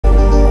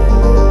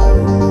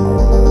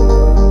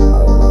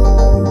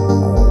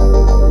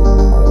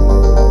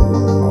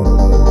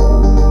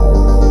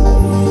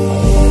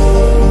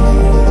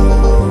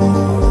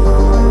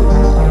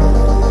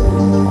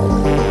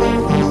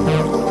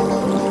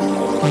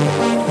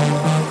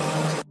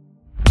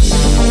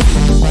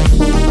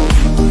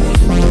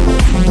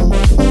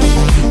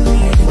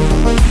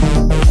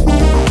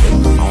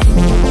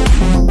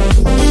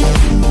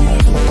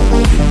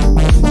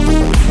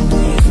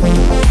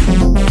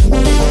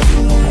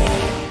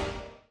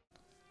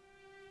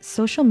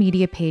Social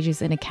media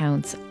pages and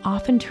accounts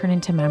often turn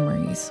into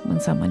memories when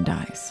someone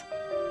dies,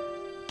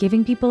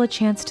 giving people a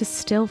chance to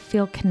still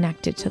feel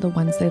connected to the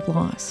ones they've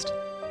lost.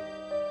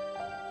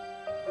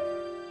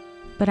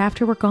 But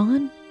after we're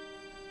gone,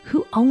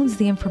 who owns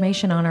the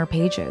information on our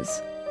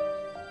pages?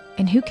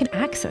 And who can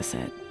access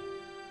it?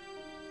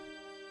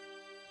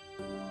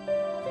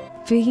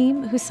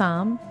 Faheem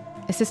Hussain,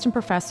 Assistant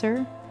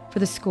Professor for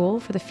the School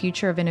for the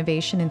Future of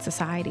Innovation in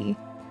Society,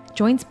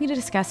 joins me to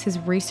discuss his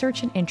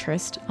research and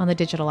interest on the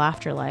digital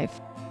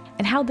afterlife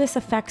and how this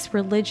affects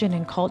religion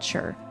and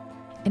culture.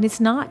 And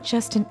it's not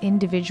just an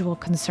individual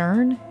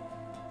concern,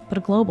 but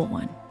a global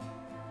one.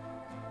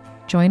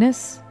 Join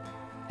us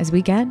as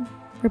we get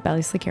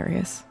rebelliously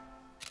curious.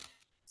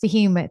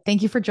 Faheem,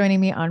 thank you for joining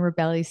me on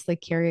Rebelliously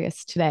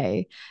Curious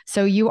today.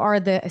 So you are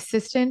the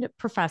Assistant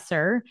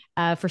Professor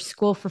for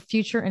School for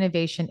Future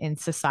Innovation in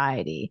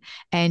Society,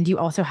 and you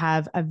also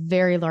have a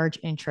very large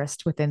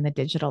interest within the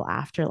digital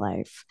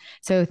afterlife.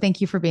 So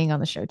thank you for being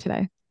on the show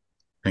today.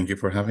 Thank you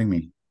for having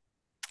me.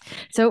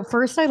 So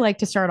first, I'd like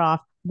to start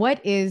off.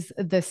 What is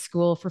the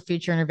School for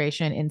Future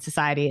Innovation in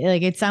Society?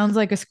 Like, it sounds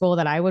like a school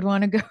that I would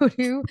want to go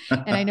to.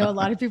 And I know a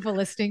lot of people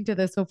listening to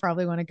this will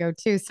probably want to go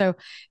too. So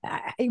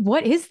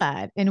what is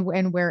that and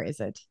where is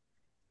it?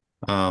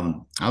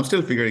 I'm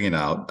still figuring it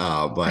out,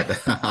 but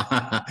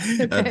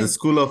Okay. the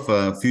School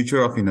of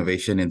Future of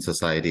Innovation in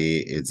Society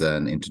is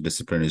an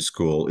interdisciplinary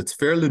school. It's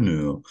fairly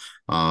new,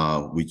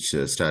 which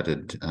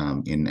started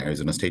in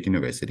Arizona State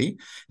University.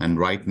 And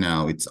right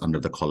now it's under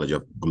the College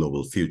of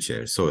Global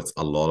Future. So it's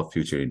a lot of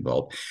future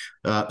involved.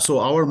 So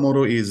our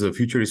motto is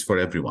future is for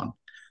everyone.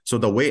 So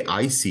the way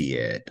I see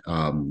it,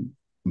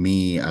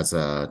 me as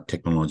a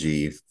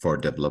technology for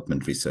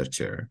development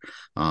researcher,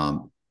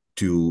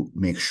 to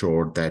make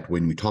sure that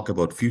when we talk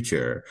about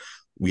future,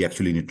 we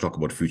actually need to talk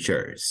about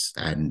futures.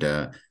 And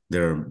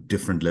there are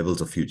different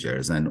levels of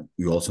futures. And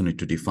we also need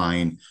to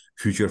define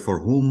future for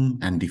whom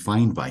and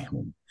defined by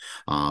whom.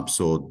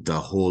 So the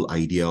whole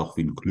idea of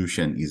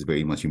inclusion is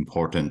very much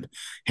important.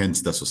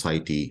 Hence, the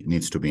society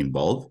needs to be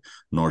involved,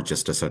 not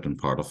just a certain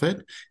part of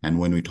it. And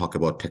when we talk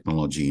about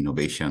technology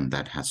innovation,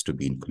 that has to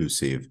be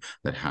inclusive,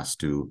 that has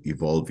to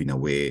evolve in a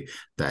way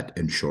that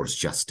ensures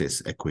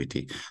justice,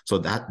 equity. So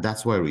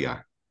that's where we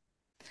are.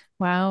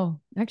 Wow.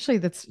 Actually,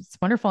 it's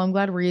wonderful. I'm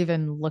glad we're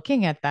even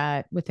looking at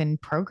that within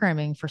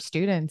programming for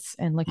students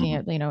and looking Mhm.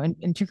 at,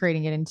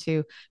 integrating it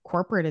into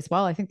corporate as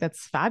well. I think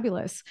that's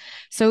fabulous.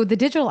 So the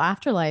digital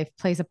afterlife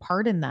plays a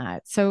part in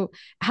that. So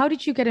how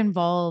did you get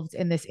involved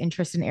in this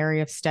interest and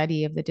area of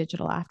study of the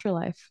digital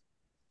afterlife?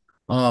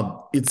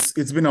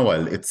 It's been a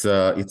while. It's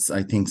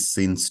I think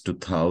since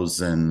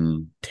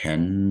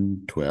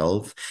 2010,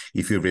 12.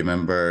 If you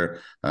remember,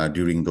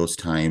 during those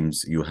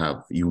times, you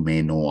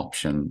may know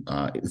option.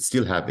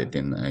 Still have it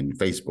in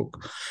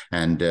Facebook.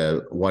 And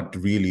what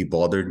really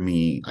bothered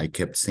me, I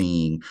kept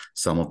seeing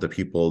some of the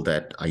people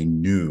that I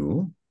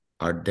knew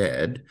are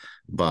dead,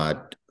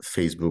 but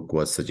Facebook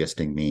was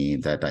suggesting me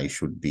that I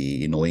should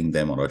be knowing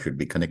them or I should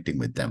be connecting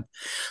with them.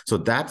 So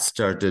that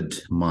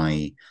started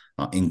my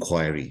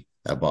inquiry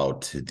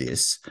about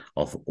this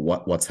of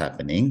what's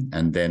happening,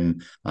 and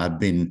then I've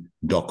been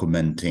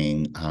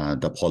documenting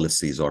the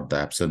policies or the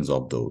absence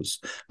of those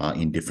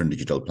in different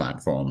digital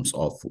platforms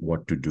of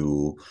what to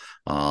do,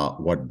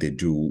 what they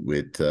do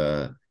with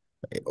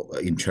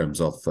in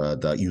terms of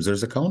the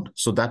user's account.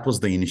 So that was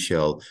the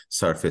initial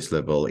surface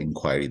level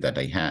inquiry that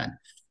I had.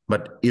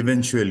 But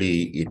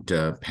eventually it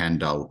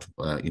panned out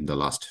in the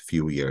last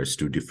few years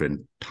to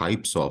different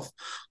types of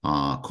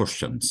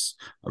questions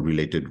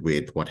related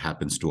with what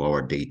happens to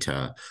our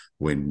data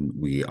when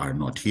we are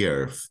not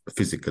here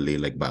physically,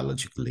 like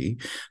biologically.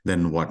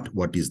 Then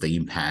what is the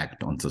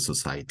impact on the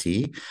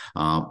society?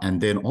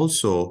 And then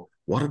also,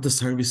 what are the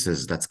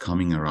services that's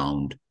coming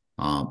around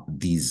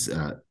these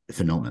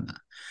phenomena?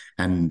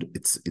 And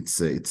it's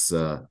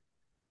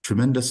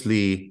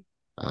tremendously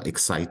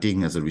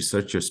exciting as a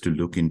researchers to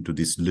look into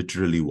this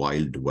literally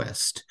wild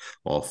west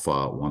of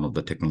one of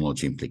the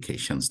technology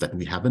implications that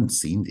we haven't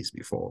seen this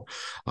before,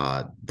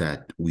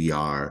 that we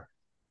are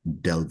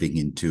delving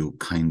into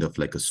kind of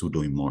like a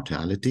pseudo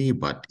immortality,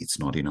 but it's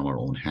not in our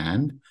own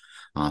hand.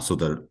 So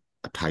the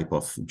a type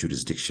of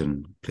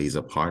jurisdiction plays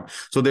a part.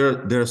 So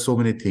there are so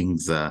many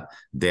things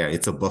there.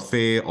 It's a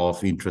buffet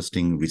of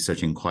interesting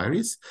research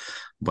inquiries,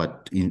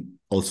 but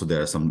also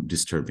there are some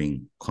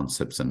disturbing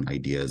concepts and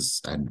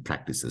ideas and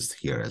practices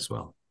here as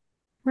well.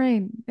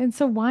 Right. And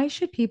so why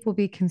should people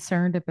be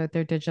concerned about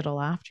their digital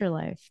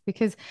afterlife?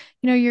 Because,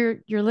 you're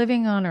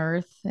living on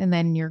Earth and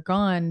then you're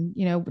gone,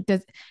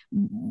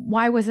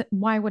 why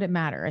would it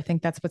matter? I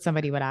think that's what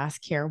somebody would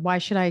ask here. Why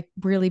should I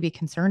really be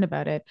concerned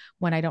about it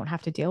when I don't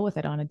have to deal with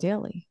it on a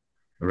daily?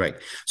 Right.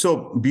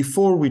 So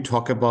before we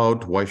talk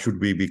about why should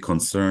we be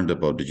concerned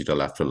about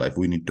digital afterlife,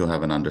 we need to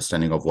have an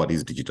understanding of what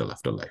is digital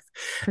afterlife.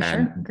 For sure.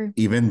 And Agree.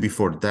 even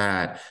before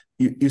that,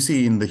 you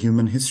see in the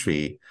human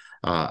history,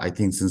 I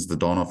think since the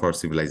dawn of our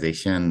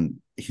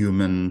civilization,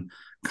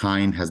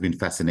 humankind has been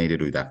fascinated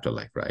with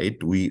afterlife, right?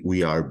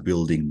 We are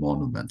building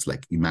monuments,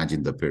 like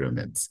imagine the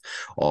pyramids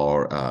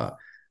or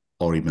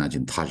or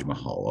imagine Taj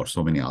Mahal or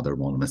so many other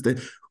monuments.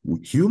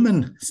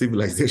 Human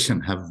civilization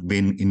have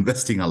been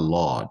investing a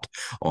lot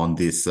on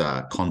these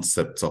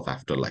concepts of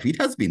afterlife. It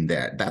has been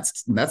there.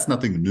 That's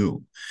nothing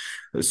new.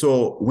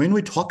 So when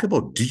we talk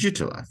about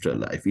digital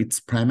afterlife, it's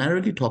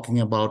primarily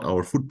talking about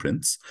our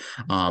footprints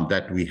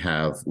that we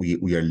have.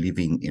 We are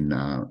living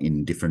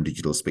in different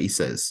digital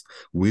spaces,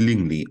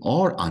 willingly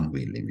or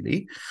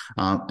unwillingly,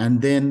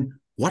 and then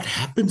what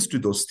happens to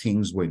those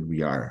things when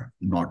we are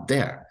not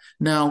there?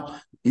 Now,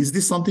 is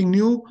this something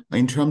new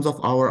in terms of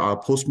our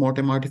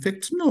post-mortem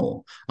artifacts?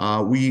 No.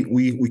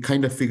 We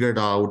kind of figured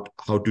out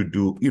how to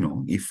do,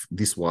 if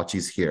this watch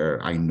is here,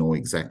 I know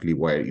exactly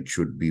where it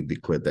should be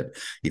bequeathed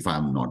if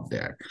I'm not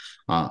there.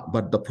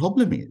 But the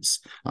problem is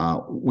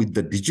with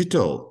the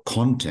digital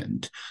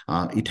content,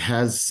 it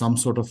has some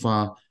sort of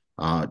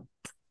a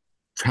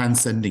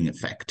transcending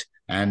effect.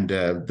 And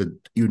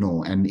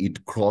and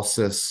it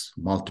crosses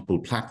multiple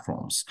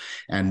platforms,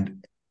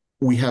 and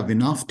we have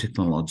enough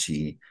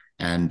technology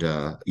and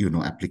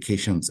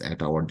applications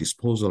at our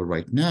disposal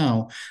right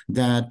now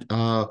that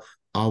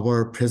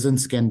our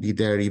presence can be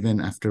there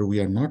even after we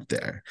are not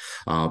there,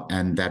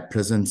 and that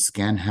presence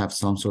can have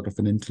some sort of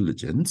an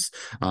intelligence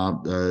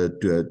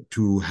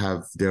to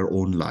have their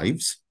own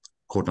lives,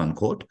 quote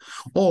unquote,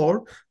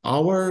 or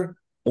our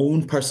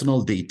own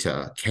personal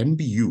data can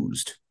be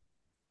used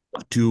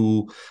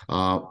to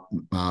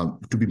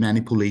be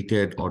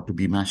manipulated or to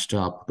be mashed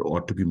up or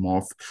to be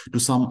morphed to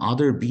some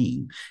other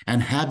being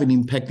and have an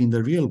impact in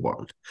the real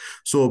world.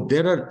 So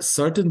there are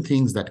certain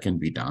things that can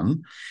be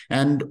done.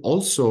 And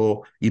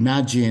also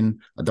imagine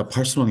the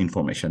personal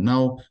information.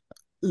 Now,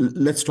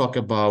 let's talk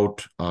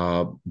about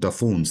the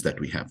phones that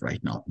we have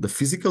right now. The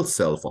physical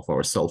self of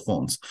our cell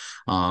phones.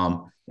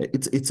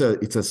 It's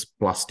a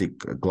plastic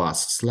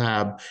glass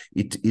slab.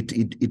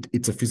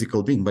 It's a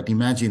physical being. But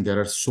imagine there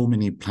are so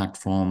many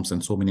platforms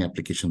and so many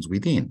applications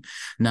within.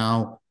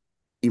 Now,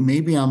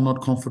 maybe I'm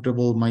not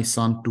comfortable my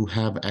son to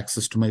have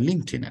access to my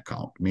LinkedIn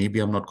account. Maybe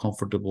I'm not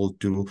comfortable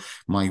to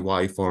my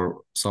wife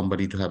or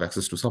somebody to have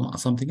access to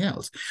something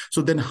else.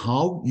 So then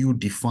how you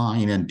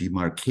define and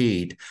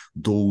demarcate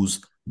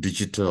those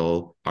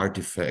digital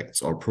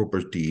artifacts or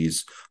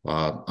properties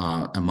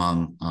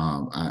among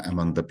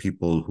the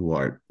people who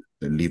are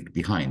left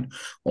behind,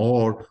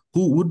 or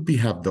who would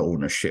have the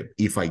ownership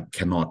if I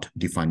cannot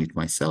define it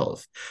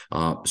myself.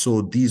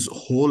 So this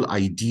whole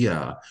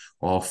idea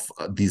of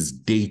this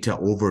data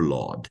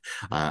overload,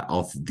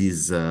 of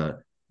this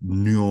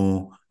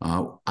new,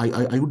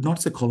 I would not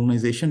say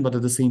colonization, but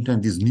at the same time,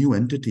 these new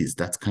entities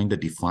that's kind of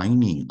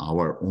defining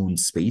our own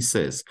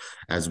spaces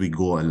as we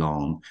go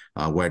along,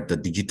 where the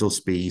digital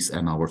space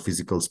and our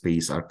physical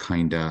space are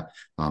kind of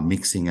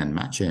mixing and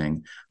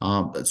matching.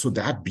 So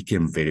that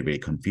became very, very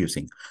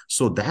confusing.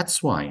 So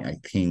that's why I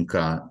think,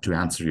 to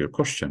answer your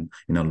question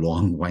in a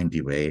long,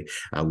 windy way,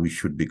 we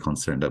should be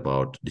concerned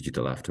about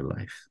digital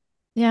afterlife.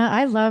 Yeah,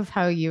 I love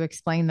how you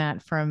explain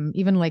that from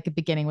even like a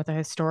beginning with a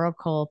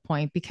historical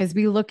point, because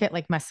we look at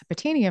like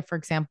Mesopotamia, for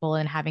example,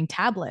 and having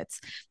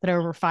tablets that are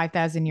over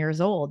 5,000 years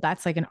old.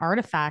 That's like an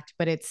artifact,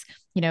 but it's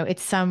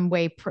some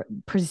way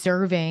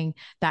preserving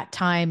that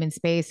time and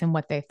space and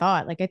what they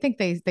thought. Like I think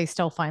they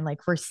still find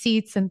like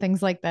receipts and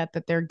things like that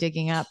they're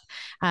digging up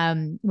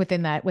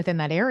within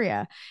that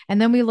area.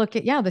 And then we look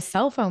at the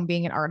cell phone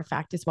being an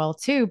artifact as well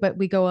too, but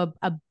we go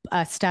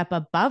a step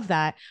above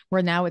that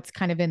where now it's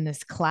kind of in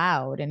this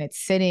cloud and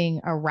it's sitting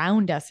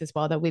around us as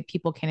well that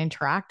people can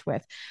interact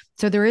with.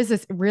 So there is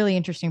this really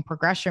interesting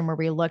progression where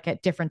we look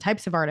at different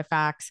types of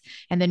artifacts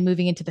and then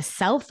moving into the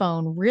cell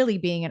phone really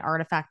being an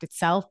artifact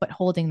itself, but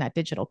holding that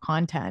digital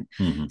content.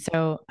 Mm-hmm.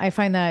 So I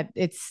find that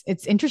it's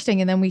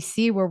interesting. And then we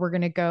see where we're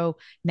going to go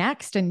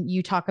next. And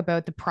you talk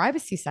about the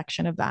privacy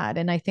section of that.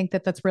 And I think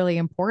that that's really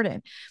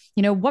important.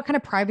 What kind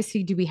of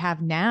privacy do we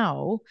have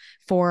now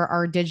for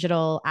our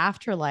digital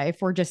afterlife,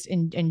 or just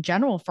in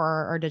general for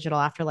our digital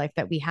afterlife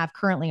that we have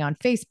currently on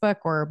Facebook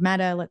or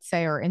Meta, let's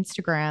say, or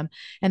Instagram?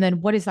 And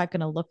then what is that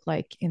going to look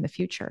like in the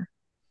future?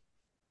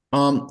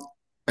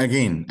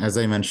 Again, as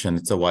I mentioned,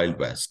 it's a Wild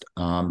West.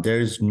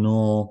 There is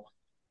no,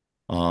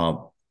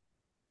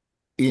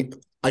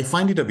 I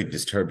find it a bit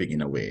disturbing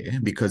in a way,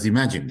 because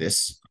imagine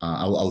this.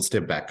 I'll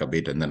step back a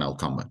bit and then I'll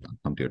come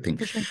to your thing.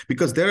 Sure.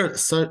 Because there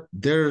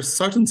are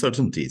certain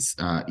certainties,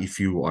 if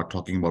you are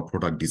talking about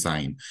product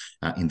design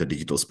in the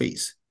digital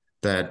space,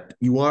 that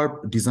you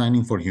are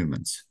designing for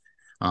humans.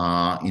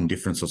 In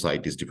different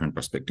societies, different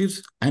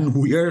perspectives, and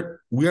we are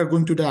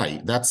going to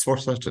die. That's for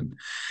certain.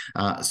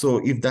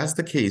 So if that's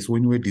the case,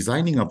 when we're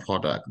designing a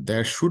product,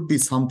 there should be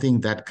something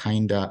that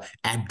kind of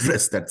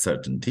address that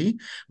certainty,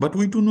 but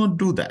we do not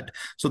do that.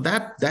 So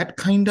that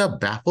kind of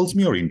baffles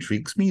me or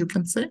intrigues me, you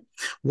can say.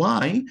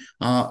 Why?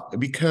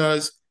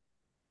 Because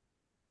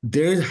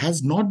there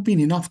has not been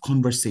enough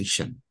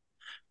conversation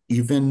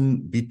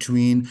even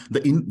between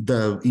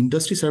the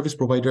industry service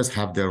providers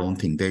have their own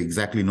thing. They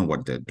exactly know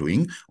what they're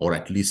doing, or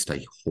at least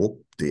I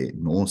hope they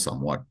know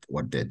somewhat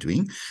what they're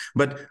doing.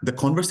 But the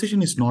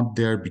conversation is not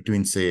there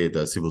between, say,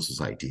 the civil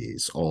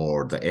societies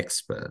or the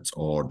experts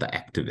or the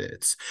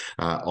activists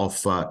of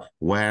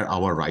where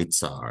our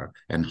rights are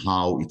and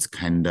how it's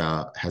kind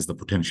of has the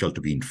potential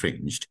to be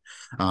infringed.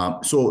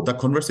 So the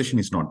conversation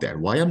is not there.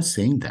 Why I'm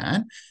saying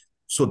that?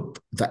 So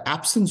the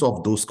absence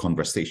of those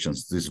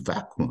conversations, these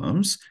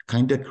vacuums,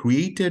 kind of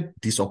created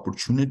this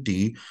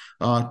opportunity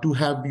to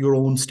have your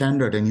own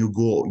standard and you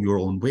go your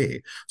own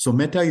way. So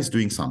Meta is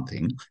doing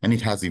something and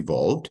it has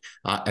evolved.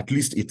 At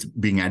least it's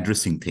being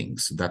addressing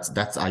things.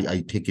 That's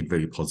I take it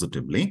very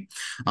positively.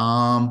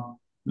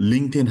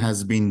 LinkedIn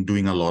has been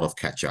doing a lot of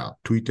catch up.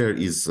 Twitter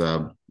is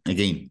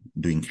again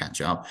doing catch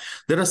up.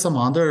 There are some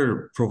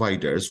other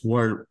providers who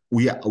are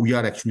we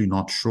are actually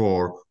not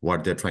sure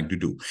what they're trying to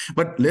do.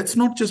 But let's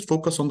not just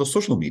focus on the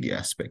social media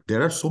aspect.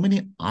 There are so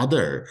many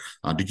other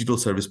digital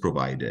service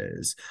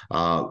providers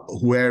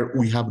where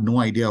we have no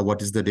idea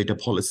what is the data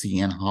policy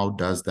and how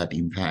does that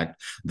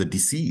impact the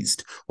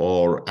deceased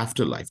or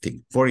afterlife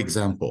thing. For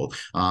example,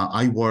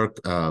 I work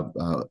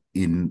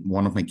in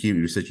one of my key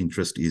research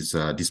interests is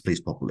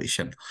displaced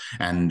population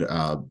and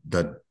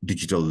the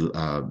digital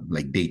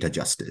like data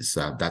justice.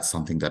 That's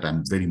something that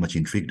I'm very much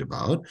intrigued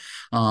about.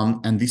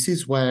 And this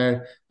is where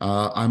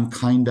I'm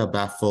kind of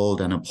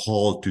baffled and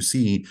appalled to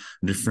see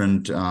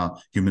different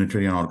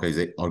humanitarian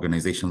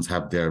organizations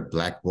have their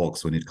black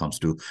box when it comes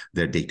to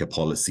their data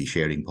policy,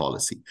 sharing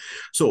policy.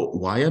 So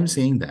why I'm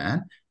saying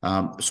that,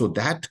 so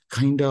that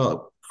kind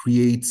of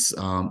creates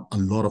a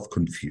lot of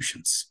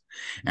confusions.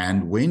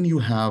 And when you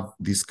have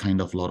this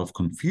kind of lot of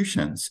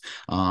confusions,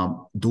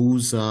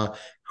 those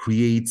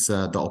creates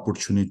the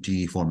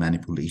opportunity for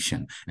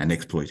manipulation and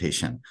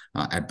exploitation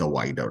at the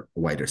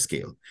wider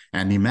scale.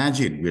 And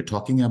imagine we're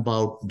talking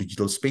about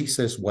digital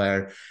spaces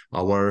where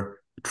our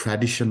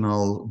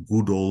traditional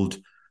good old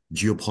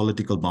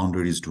geopolitical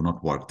boundaries do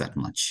not work that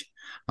much.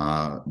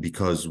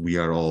 Because we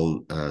are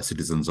all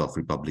citizens of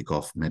Republic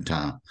of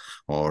Meta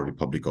or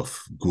Republic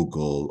of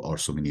Google or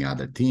so many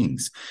other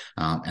things.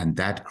 And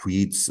that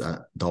creates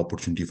the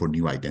opportunity for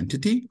new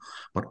identity,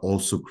 but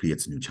also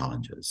creates new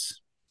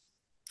challenges.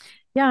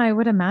 Yeah, I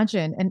would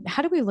imagine. And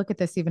how do we look at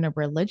this even in a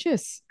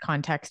religious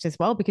context as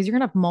well? Because you're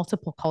going to have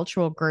multiple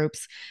cultural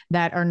groups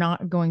that are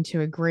not going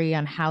to agree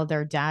on how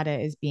their data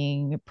is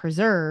being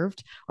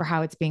preserved or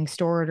how it's being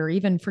stored, or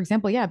even, for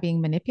example, yeah, being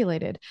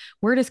manipulated.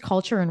 Where does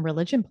culture and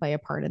religion play a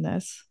part in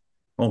this?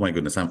 Oh my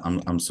goodness,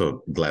 I'm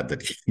so glad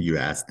that you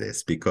asked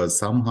this, because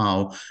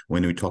somehow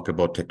when we talk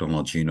about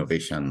technology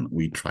innovation,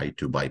 we try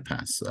to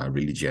bypass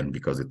religion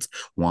because it's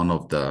one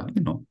of the,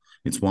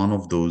 it's one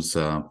of those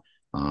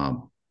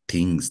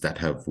things that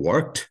have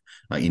worked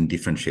in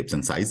different shapes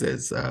and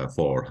sizes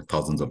for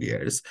thousands of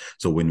years.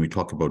 So when we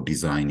talk about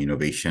design,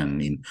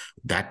 innovation,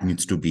 that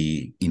needs to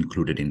be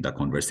included in the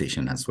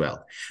conversation as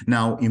well.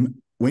 Now,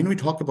 when we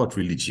talk about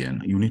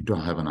religion, you need to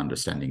have an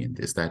understanding in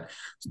this that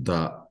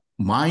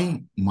my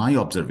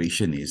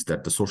observation is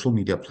that the social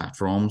media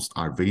platforms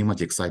are very much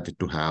excited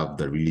to have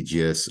the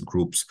religious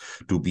groups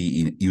to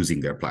be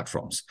using their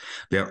platforms.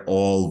 They're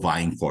all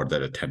vying for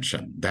their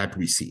attention. That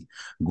we see,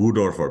 good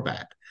or for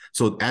bad.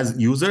 So as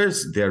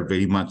users, they're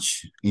very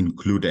much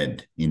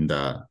included in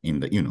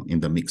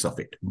the mix of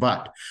it.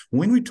 But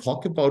when we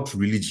talk about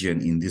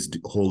religion in this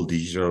whole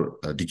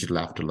digital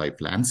afterlife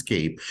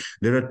landscape,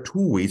 there are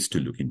two ways to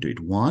look into it.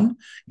 One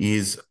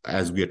is,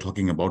 as we are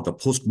talking about, the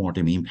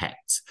post-mortem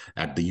impacts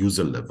at the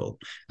user level,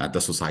 at the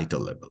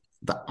societal level.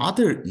 The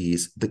other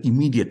is the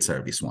immediate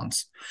service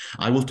ones.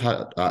 I will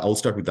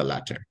start with the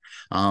latter.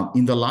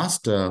 In the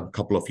last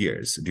couple of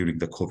years, during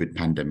the COVID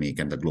pandemic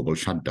and the global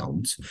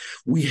shutdowns,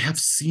 we have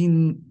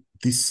seen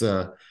this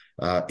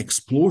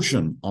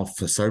explosion of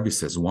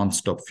services,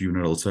 one-stop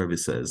funeral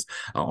services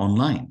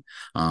online.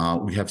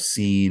 We have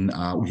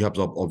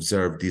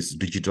observed this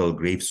digital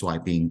grave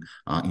swiping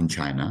in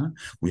China.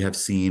 We have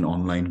seen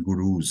online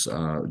gurus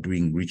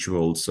doing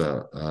rituals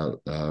for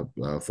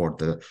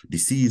the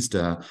deceased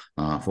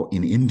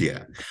in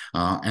India,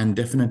 and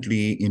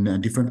definitely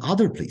in different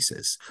other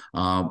places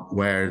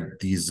where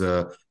these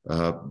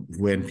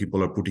when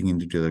people are putting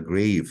into the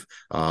grave,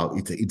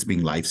 it's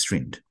being live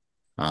streamed.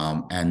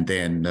 And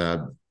then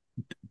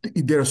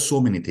there are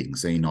so many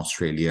things in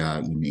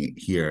Australia,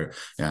 here,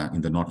 in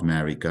the North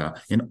America,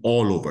 and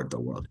all over the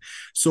world.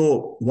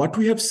 So what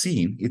we have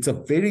seen, it's a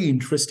very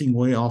interesting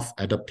way of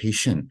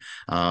adaptation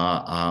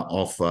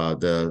of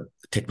the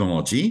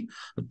technology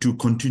to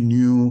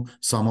continue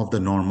some of the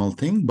normal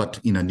thing,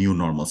 but in a new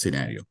normal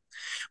scenario.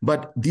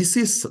 But this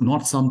is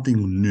not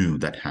something new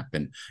that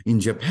happened. In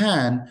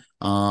Japan,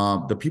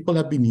 the people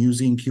have been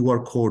using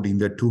QR code in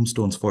their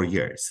tombstones for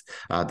years.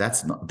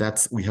 That's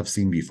we have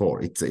seen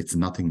before. It's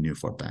nothing new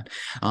for that.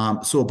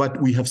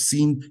 But we have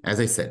seen, as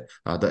I said,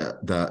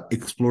 the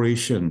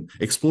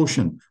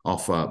explosion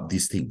of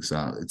these things.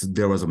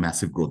 There was a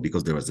massive growth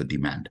because there was a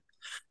demand.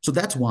 So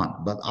that's one.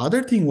 But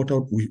other thing, what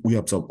we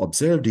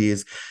observed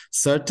is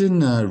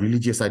certain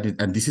religious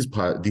identity, and this is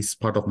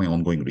part of my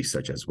ongoing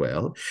research as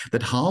well,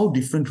 that how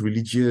different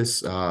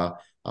religious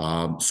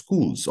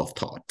schools of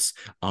thoughts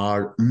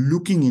are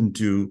looking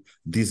into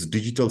this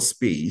digital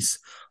space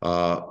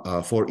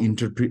in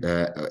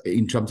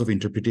terms of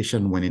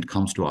interpretation when it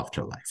comes to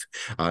afterlife.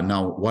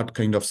 Now, what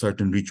kind of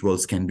certain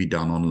rituals can be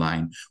done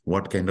online?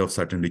 What kind of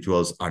certain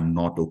rituals are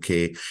not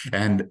okay?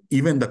 And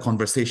even the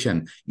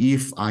conversation,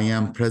 if I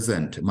am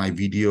present, my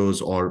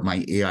videos or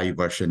my AI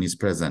version is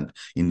present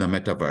in the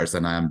metaverse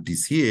and I am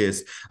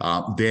deceased,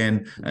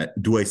 then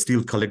do I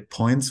still collect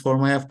points for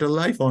my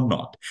afterlife or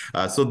not?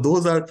 So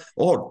those are,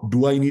 or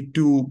do I need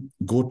to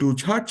go to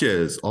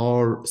churches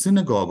or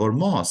synagogue or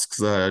mosques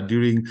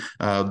during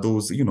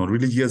those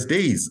religious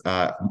days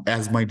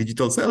as my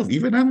digital self,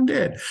 even I'm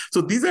dead?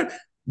 So these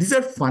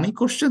are funny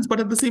questions,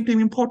 but at the same time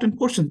important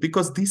questions,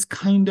 because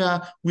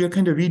we are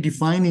kind of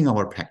redefining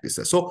our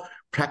practices. So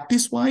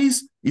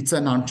practice-wise, it's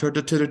an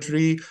uncharted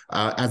territory.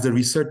 As a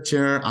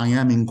researcher, I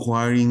am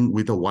inquiring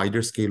with a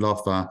wider scale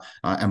of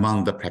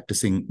among the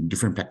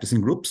different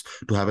practicing groups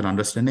to have an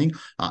understanding.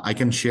 I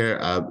can share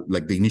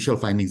like the initial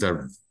findings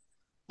are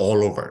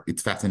all over.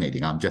 It's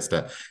fascinating. I'm just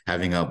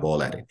having a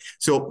ball at it.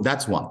 So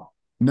that's one.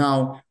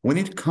 Now, when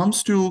it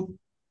comes to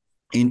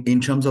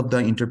in terms of the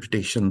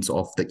interpretations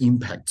of the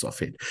impacts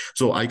of it,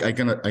 so I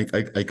kind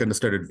of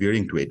started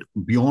veering to it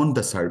beyond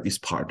the service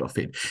part of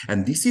it,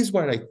 and this is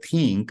where I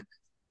think,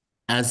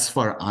 as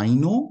far I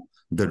know,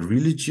 the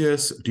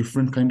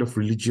different kind of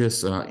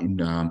religious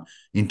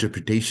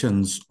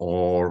interpretations,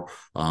 or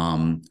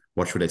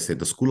what should I say,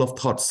 the school of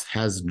thoughts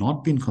have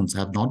not been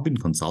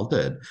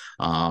consulted,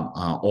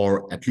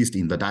 or at least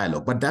in the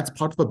dialogue. But that's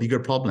part of a bigger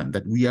problem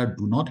that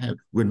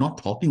we're not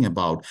talking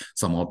about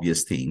some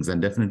obvious things, and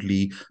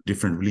definitely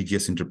different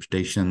religious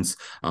interpretations,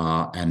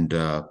 and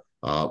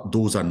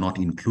those are not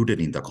included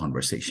in the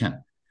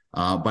conversation.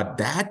 But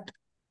that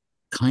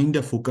kind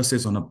of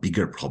focuses on a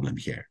bigger problem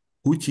here,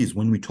 which is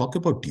when we talk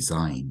about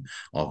design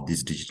of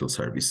these digital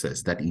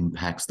services that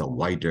impacts the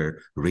wider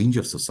range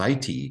of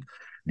society.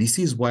 This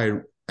is why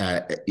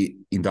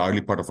in the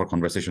early part of our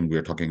conversation, we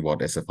were talking about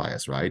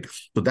SFIs, right?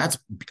 So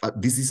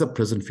this is a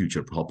present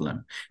future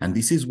problem. And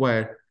this is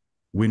where,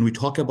 when we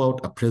talk about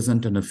a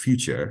present and a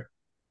future,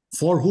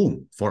 for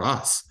whom? For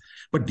us.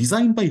 But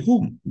designed by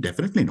whom?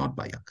 Definitely not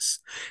by us.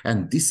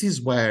 And this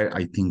is where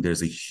I think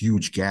there's a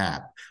huge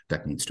gap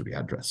that needs to be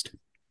addressed.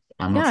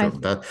 I'm not Yeah, sure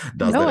that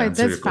does no, that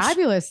answer that's your question.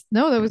 fabulous.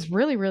 No, that was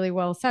really, really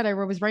well said. I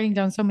was writing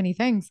down so many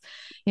things.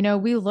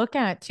 We look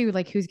at too,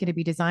 like who's going to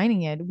be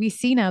designing it. We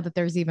see now that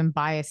there's even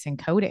bias in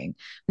coding.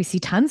 We see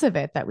tons of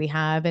it that we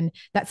have, and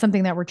that's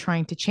something that we're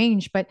trying to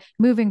change. But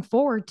moving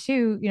forward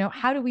too,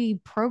 how do we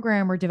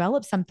program or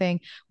develop something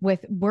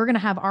we're going to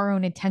have our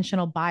own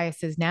intentional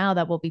biases now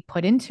that will be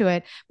put into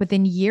it.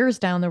 Within years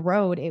down the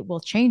road, it will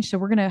change. So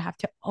we're going to have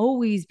to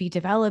always be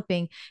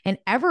developing and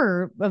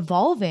ever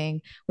evolving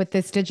with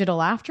this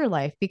digital afterlife,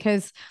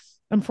 because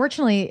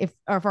unfortunately, if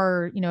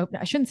our,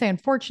 I shouldn't say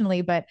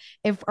unfortunately, but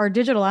if our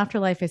digital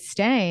afterlife is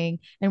staying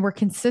and we're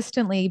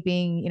consistently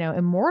being,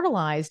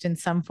 immortalized in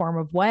some form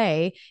of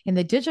way in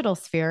the digital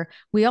sphere,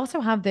 we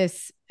also have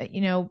this,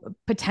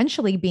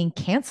 potentially being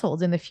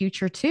canceled in the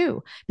future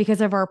too, because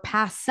of our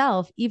past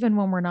self, even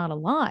when we're not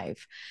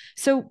alive.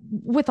 So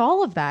with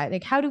all of that,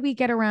 like, how do we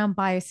get around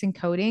bias in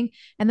coding?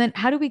 And then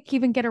how do we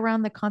even get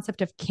around the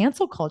concept of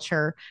cancel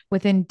culture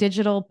within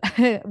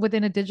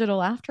within a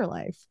digital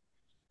afterlife?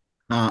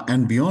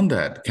 And beyond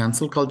that,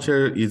 cancel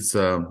culture is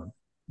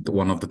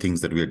one of the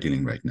things that we are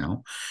dealing right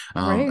now,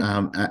 Right.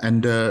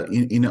 and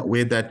in a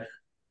way that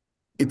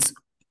it's.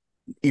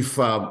 If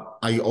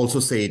I also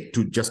say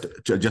to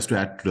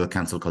add to the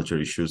cancel culture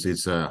issues,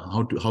 is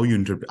how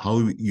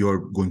you're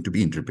going to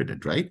be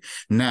interpreted. Right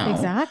now,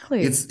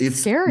 Exactly. it's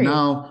Scary.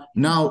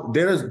 now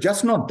there is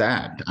just not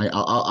that.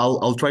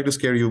 I'll try to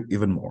scare you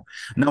even more.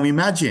 Now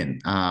imagine,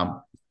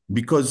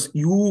 because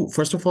you,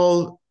 first of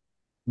all,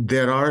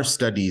 there are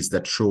studies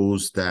that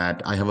shows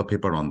that, I have a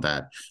paper on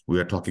that. We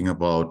are talking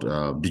about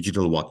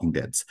digital walking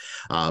deads.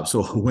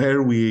 So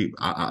where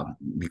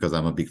because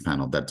I'm a big fan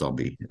of that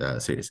zombie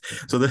series.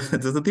 So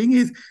the thing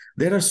is,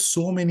 there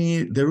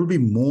will be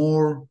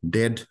more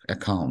dead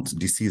accounts,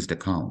 deceased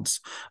accounts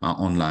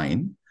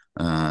online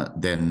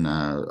than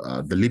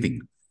the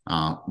living.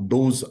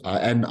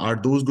 And are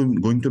those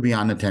going to be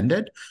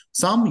unattended?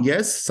 Some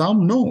yes,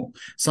 some no.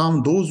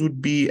 Some those would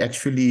be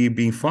actually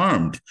being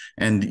farmed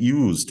and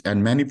used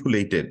and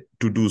manipulated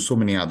to do so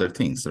many other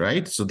things,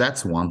 right? So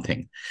that's one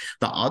thing.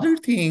 The other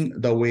thing,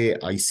 the way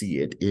I see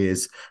it,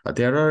 is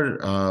there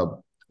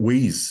are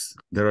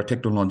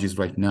technologies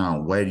right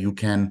now where you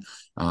can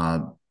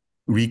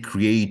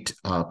recreate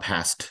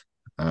past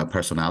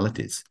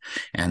personalities,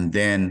 and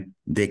then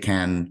they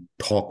can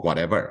talk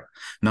whatever.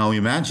 Now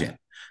imagine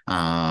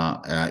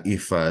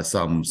if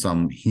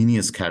some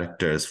heinous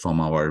characters from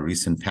our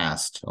recent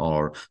past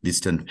or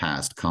distant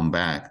past come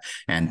back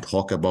and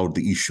talk about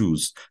the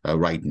issues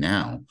right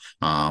now,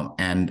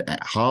 and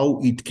how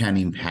it can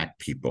impact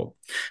people,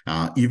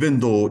 even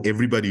though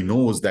everybody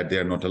knows that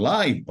they're not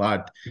alive,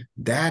 but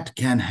that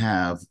can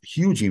have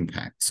huge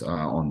impacts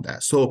on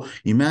that. So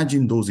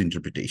imagine those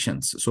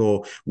interpretations.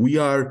 So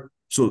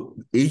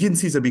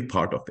agency is a big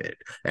part of it.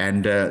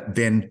 And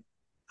then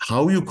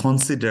how you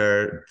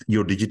consider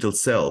your digital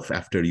self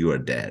after you are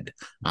dead,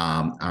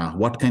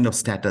 what kind of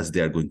status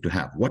they are going to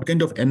have,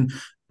 and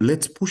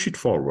let's push it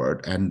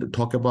forward and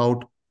talk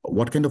about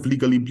what kind of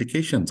legal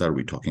implications are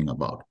we talking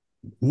about?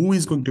 Who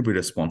is going to be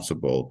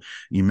responsible?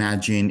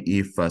 Imagine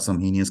if some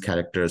heinous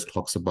characters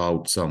talks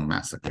about some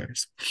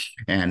massacres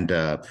and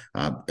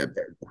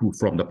who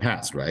from the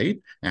past, right?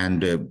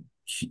 And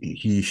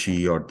he,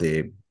 she, or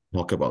they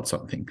talk about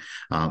something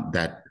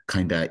that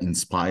kind of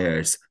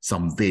inspires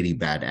some very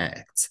bad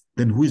acts.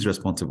 Then who is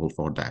responsible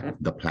for that?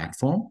 The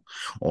platform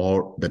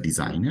or the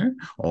designer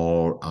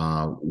or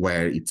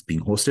where it's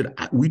being hosted?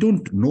 We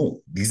don't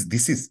know.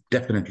 This is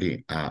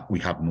definitely, we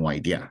have no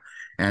idea.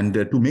 And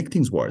to make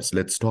things worse,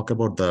 let's talk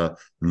about the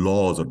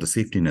laws or the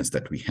safety nets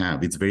that we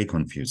have. It's very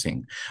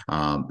confusing.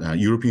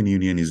 European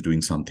Union is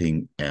doing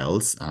something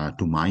else.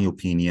 To my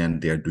opinion,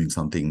 they're doing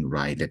something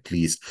right. At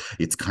least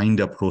it's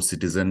kind of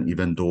pro-citizen,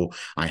 even though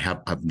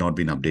I've not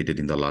been updated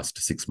in the last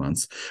 6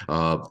 months.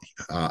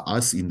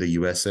 Us in the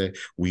USA,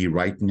 we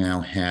right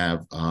now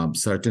have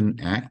certain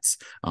acts,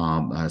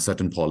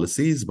 certain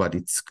policies, but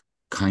it's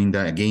kind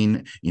of,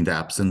 again, in the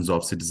absence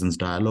of citizens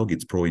dialogue,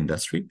 it's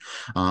pro-industry.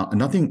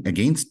 Nothing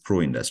against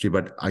pro-industry,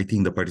 but I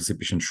think the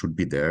participation should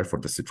be there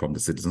from the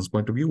citizens'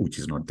 point of view, which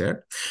is not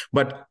there.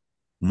 But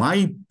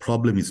my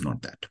problem is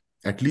not that.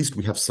 At least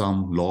we have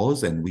some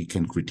laws and we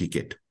can critique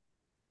it.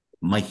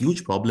 My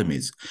huge problem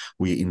is,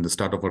 in the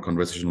start of our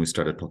conversation, we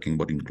started talking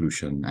about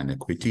inclusion and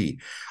equity,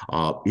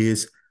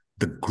 is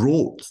the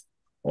growth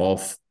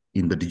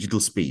in the digital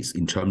space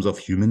in terms of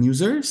human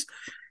users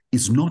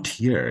is not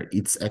here.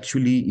 It's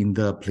actually in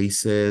the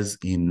places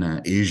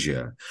in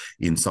Asia,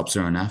 in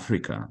Sub-Saharan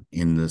Africa,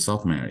 in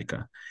South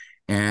America.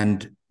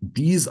 And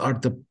these are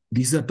the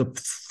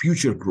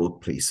future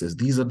growth places.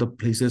 These are the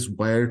places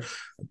where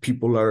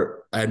people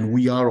are, and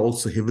we are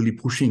also heavily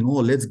pushing,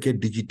 let's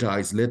get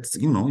digitized. Let's,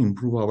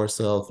 improve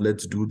ourselves.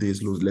 Let's do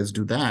this, let's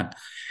do that.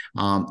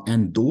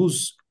 And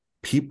those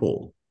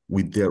people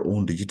with their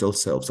own digital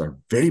selves are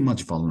very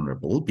much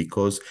vulnerable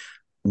because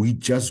we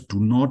just do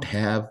not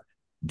have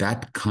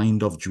that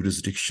kind of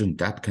jurisdiction,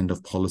 that kind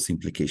of policy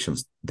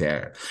implications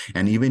there.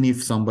 And even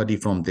if somebody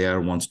from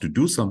there wants to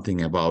do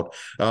something about,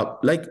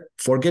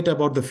 forget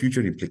about the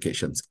future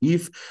implications.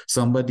 If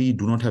somebody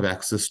do not have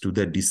access to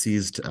their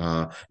deceased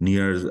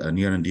near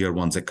and dear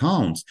one's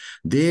accounts,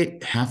 they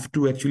have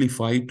to actually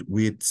fight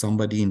with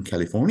somebody in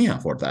California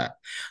for that.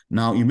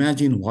 Now,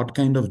 imagine what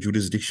kind of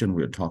jurisdiction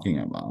we're talking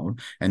about.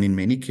 And in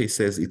many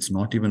cases, it's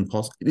not even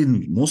possible.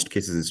 In most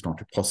cases, it's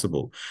not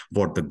possible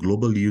for the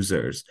global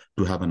users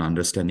to have an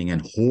understanding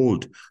and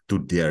hold to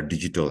their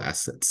digital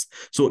assets.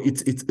 So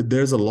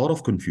there's a lot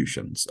of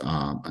confusions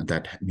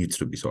that needs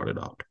to be sorted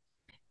out.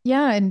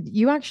 Yeah, and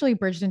you actually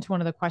bridged into one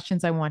of the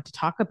questions I want to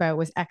talk about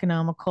was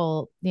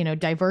economical,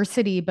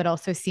 diversity, but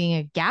also seeing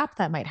a gap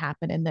that might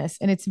happen in this.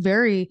 And it's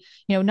very,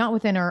 not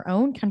within our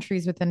own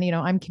countries, within,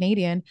 I'm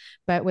Canadian,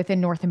 but within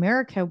North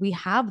America, we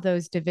have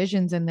those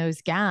divisions and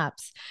those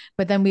gaps.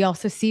 But then we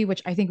also see,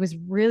 which I think was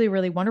really,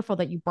 really wonderful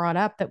that you brought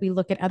up, that we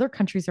look at other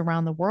countries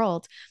around the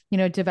world,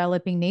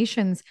 developing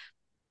nations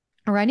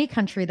or any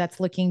country that's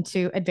looking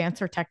to advance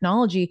their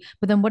technology.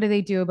 But then what do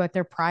they do about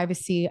their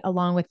privacy,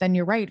 along with, then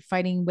you're right,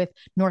 fighting with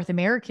North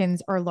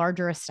Americans or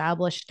larger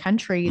established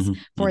countries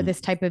for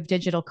this type of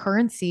digital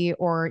currency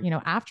or,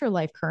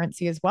 afterlife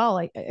currency as well.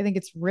 I think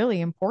it's really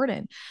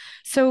important.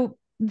 So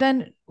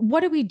then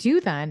what do we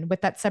do then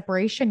with that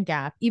separation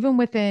gap, even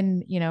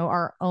within,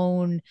 our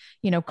own,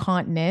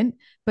 continent,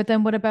 but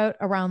then what about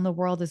around the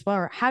world as well?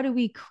 Or how do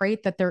we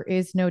create that there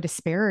is no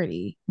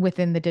disparity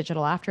within the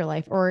digital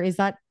afterlife? Or is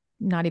that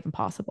not even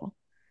possible?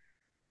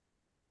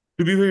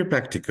 To be very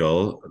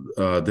practical,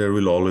 there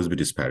will always be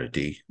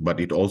disparity, but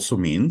it also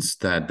means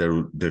that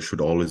there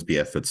should always be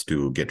efforts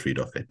to get rid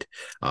of it.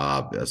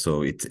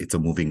 So it's a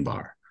moving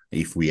bar.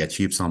 If we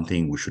achieve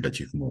something, we should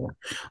achieve more.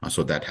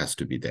 So that has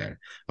to be there.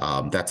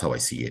 That's how I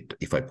see it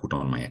if I put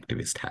on my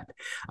activist hat.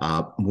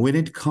 When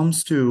it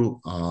comes to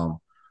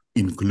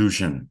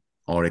inclusion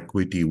or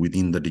equity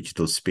within the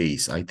digital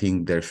space, I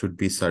think there are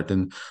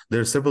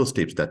several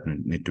steps that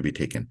need to be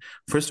taken.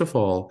 First of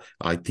all,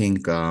 I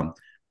think there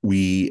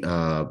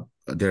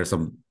are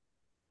some,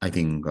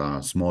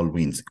 small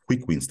wins,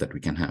 quick wins that we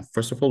can have.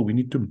 First of all, we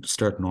need to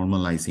start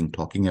normalizing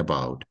talking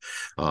about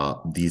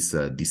these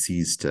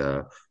deceased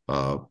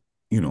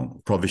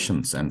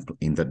provisions and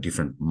in the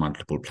different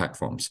multiple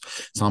platforms.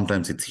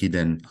 Sometimes it's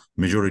hidden.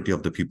 Majority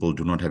of the people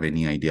do not have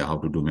any idea how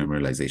to do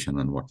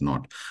memorialization and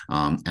whatnot.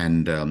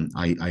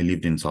 I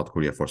lived in South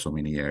Korea for so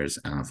many years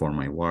for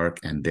my work,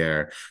 and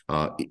there,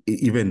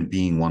 even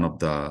being one of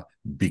the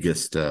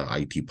biggest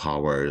IT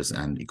powers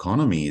and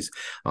economies,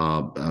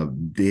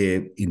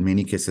 they, in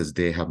many cases,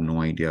 they have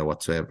no idea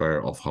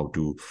whatsoever of how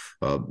to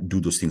do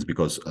those things,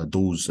 because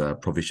those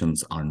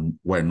provisions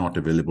were not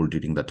available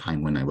during the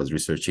time when I was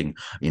researching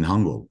in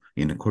Hangul,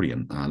 in a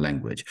Korean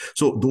language.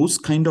 So those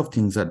kind of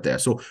things are there.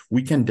 So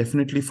we can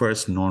definitely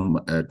first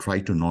try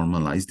to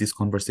normalize this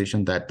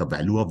conversation, that the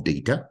value of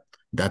data,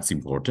 that's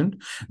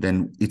important.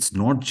 Then it's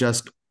not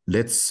just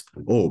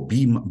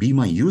be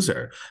my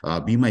user,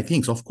 be my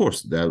things. Of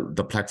course,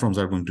 the platforms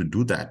are going to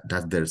do that.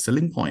 That's their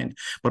selling point.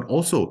 But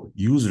also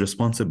use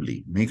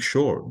responsibly. Make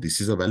sure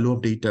this is a value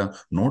of data,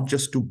 not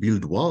just to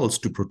build walls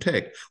to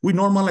protect. We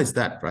normalize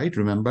that, right?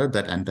 Remember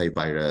that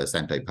antivirus,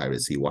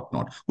 anti-piracy,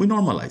 whatnot. We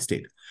normalized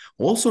it.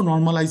 Also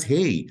normalize,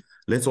 hey,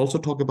 let's also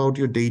talk about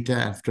your data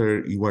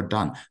after you are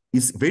done.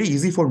 It's very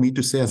easy for me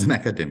to say as an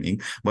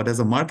academic, but as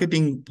a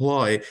marketing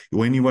ploy,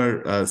 when you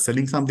are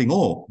selling something,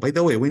 oh, by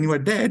the way, when you are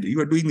dead,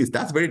 you are doing this.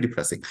 That's very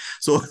depressing.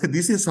 So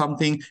this is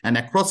something, and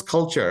across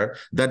culture,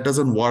 that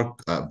doesn't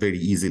work very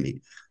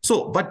easily.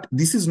 So, but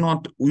this is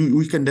not,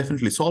 we can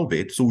definitely solve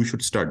it. So we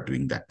should start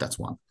doing that. That's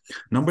one.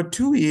 Number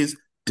two is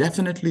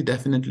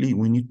definitely,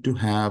 we need to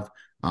have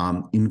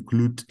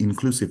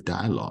inclusive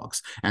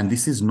dialogues, and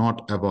this is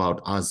not about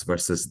us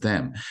versus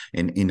them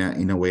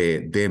in a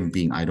way, them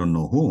being I don't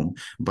know whom,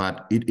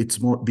 but it's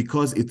more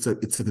because it's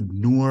a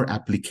newer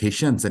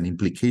applications and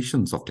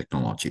implications of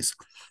technologies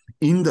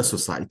in the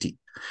society.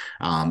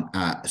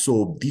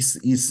 So this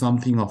is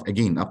something of,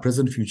 again, a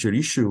present future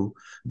issue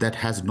that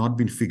has not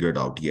been figured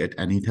out yet,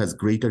 and it has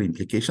greater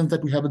implications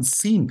that we haven't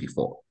seen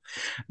before.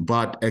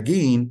 But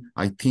again,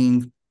 I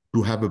think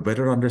to have a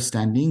better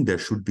understanding, there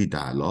should be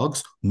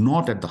dialogues,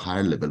 not at the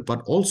higher level,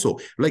 but also,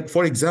 like,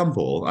 for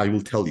example, I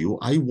will tell you,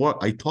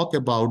 I talk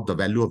about the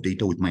value of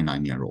data with my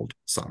 9-year-old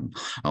son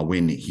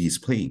when he's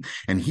playing,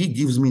 and he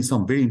gives me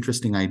some very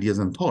interesting ideas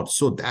and thoughts.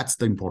 So that's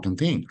the important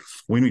thing.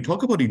 When we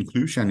talk about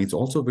inclusion, it's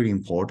also very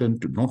important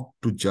to not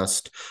to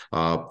just,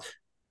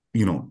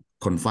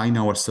 confine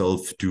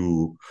ourselves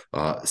to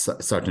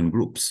certain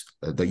groups.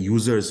 The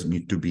users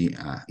need to be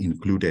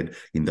included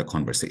in the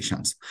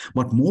conversations.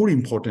 But more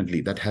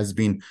importantly, I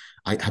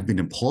have been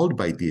appalled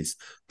by this,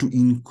 to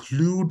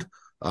include,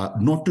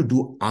 not to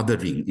do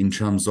othering in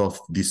terms of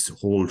this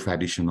whole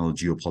traditional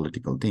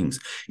geopolitical things.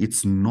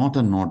 It's not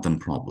a northern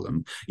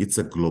problem. It's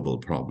a global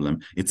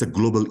problem. It's a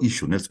global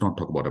issue. Let's not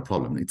talk about a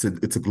problem. It's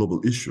a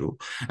global issue,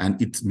 and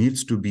it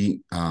needs to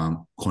be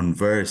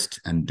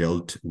conversed and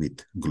dealt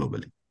with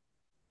globally.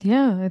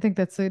 Yeah, I think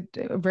that's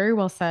very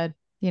well said.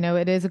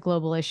 It is a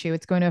global issue.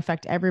 It's going to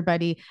affect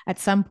everybody at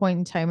some point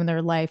in time in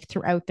their life,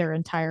 throughout their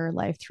entire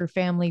life, through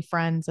family,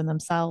 friends, and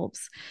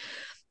themselves.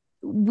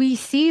 We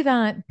see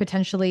that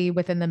potentially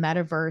within the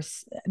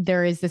metaverse,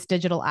 there is this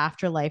digital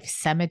afterlife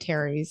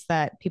cemeteries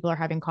that people are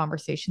having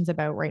conversations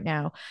about right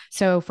now.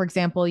 So, for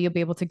example, you'll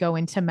be able to go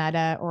into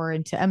Meta or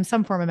into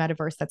some form of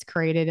metaverse that's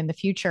created in the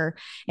future,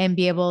 and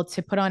be able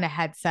to put on a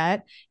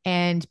headset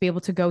and be able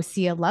to go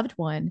see a loved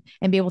one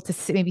and be able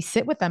to maybe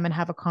sit with them and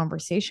have a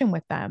conversation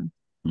with them.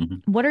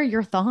 Mm-hmm. What are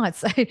your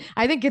thoughts?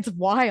 I think it's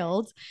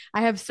wild.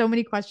 I have so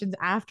many questions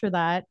after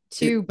that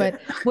too, but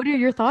what are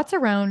your thoughts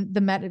around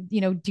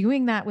the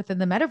doing that within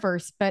the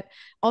metaverse? But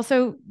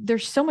also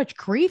there's so much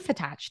grief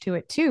attached to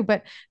it too.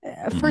 But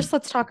first,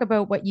 let's talk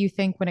about what you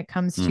think when it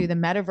comes to the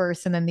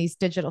metaverse and then these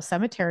digital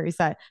cemeteries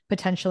that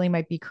potentially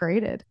might be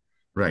created.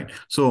 Right.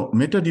 So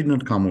Meta did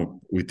not come up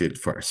with it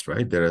first,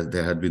 right? There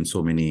had been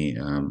so many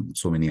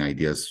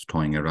ideas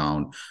toying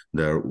around.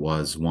 There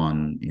was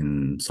one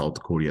in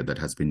South Korea that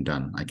has been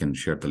done. I can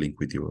share the link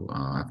with you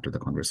after the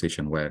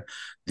conversation, where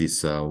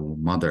this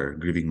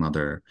grieving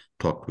mother,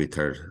 talked with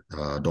her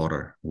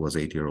daughter, who was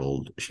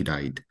 8-year-old. She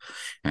died,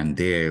 and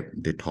they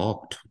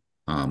talked.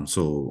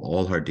 So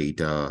all her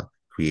data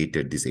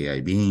created this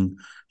AI being.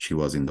 She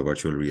was in the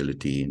virtual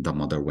reality. The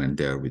mother went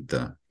there with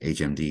the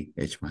HMD,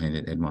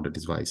 head-mounted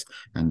device,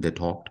 and they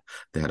talked.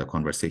 They had a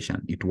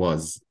conversation. It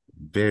was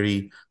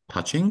very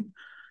touching,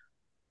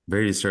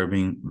 very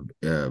disturbing.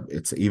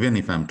 It's, even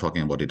if I'm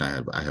talking about it, I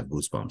have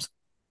goosebumps.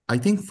 I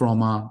think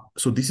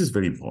so this is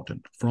very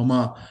important. From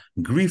a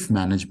grief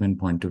management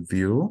point of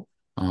view,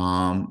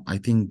 I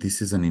think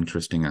this is an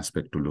interesting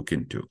aspect to look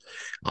into.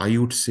 I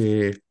would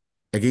say,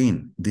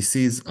 again, this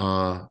is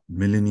a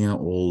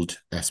millennia-old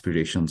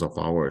aspirations of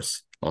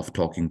ours of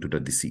talking to the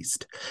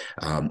deceased.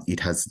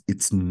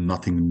 It's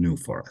nothing new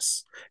for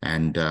us,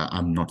 and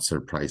I'm not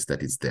surprised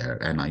that it's there.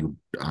 And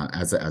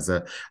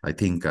I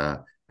think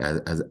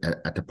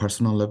at a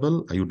personal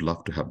level, I would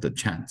love to have the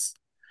chance.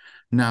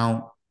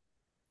 Now,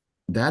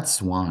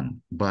 that's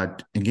one.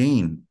 But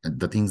again,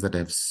 the things that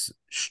I've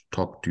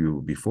talked to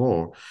you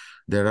before,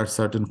 there are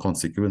certain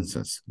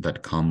consequences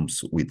that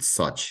comes with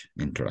such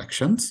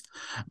interactions.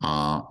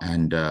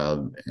 And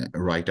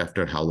right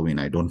after Halloween,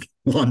 I don't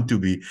want to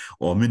be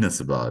ominous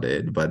about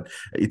it, but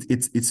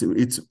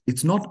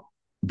it's not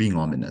being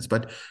ominous.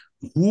 But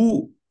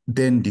who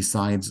then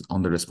decides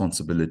on the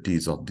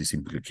responsibilities of these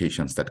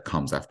implications that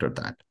comes after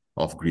that?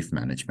 of grief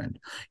management.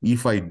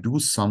 If I do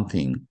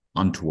something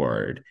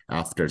untoward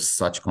after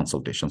such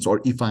consultations,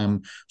 or if I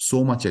am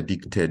so much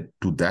addicted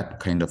to that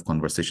kind of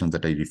conversation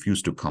that I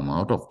refuse to come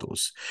out of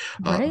those,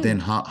 then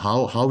Right.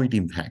 how it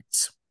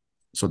impacts.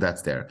 So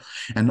that's there.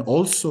 And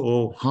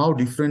also how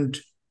different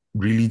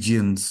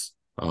religions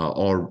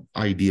or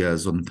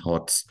ideas and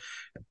thoughts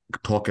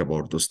talk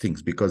about those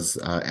things, because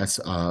as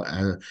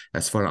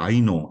far I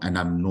know, and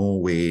I'm no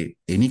way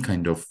any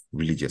kind of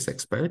religious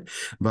expert,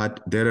 but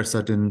there are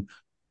certain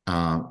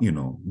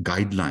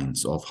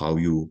guidelines of how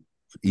you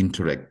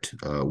interact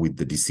with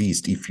the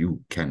deceased, if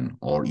you can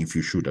or if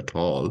you should at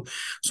all.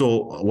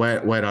 So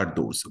where are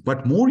those?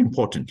 But more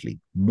importantly,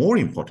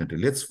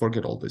 let's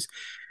forget all this.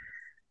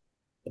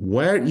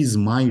 Where is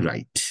my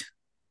right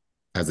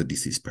as a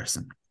deceased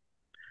person?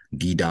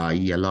 Did I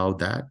allow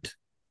that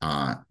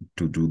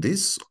to do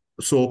this?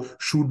 So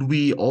should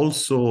we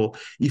also,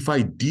 if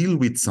I deal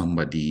with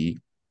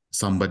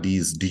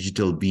somebody's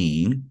digital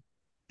being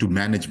to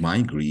manage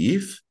my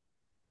grief,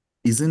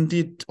 isn't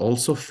it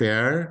also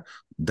fair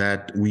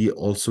that we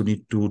also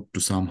need to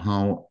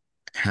somehow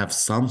have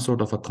some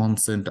sort of a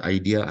consent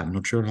idea, I'm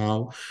not sure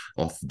how,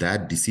 of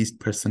that deceased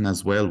person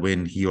as well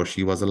when he or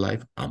she was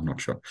alive? I'm not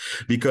sure.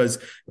 Because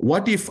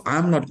what if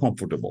I'm not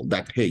comfortable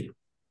that, hey,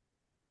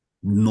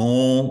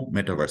 no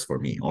metaverse for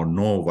me or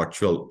no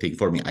virtual thing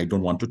for me. I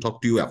don't want to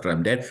talk to you after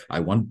I'm dead. I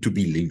want to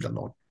be lived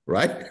alone,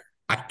 right?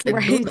 I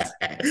can do Right.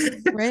 that.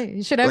 Right.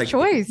 You should have Like,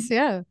 choice.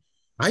 Yeah.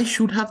 I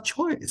should have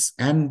choice.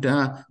 And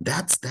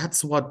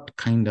that's what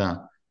kind of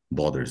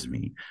bothers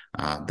me.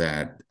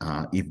 That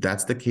if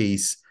that's the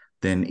case,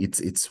 then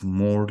it's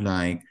more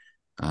like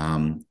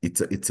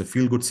it's a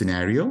feel good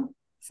scenario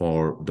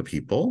for the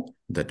people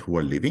that who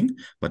are living,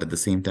 but at the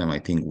same time, I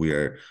think we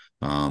are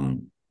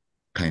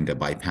kind of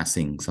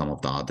bypassing some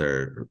of the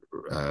other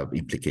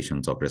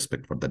implications of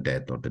respect for the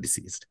dead or the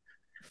deceased.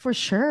 For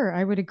sure.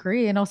 I would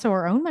agree. And also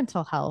our own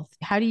mental health.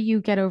 How do you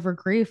get over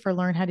grief or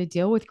learn how to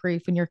deal with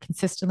grief when you're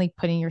consistently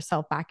putting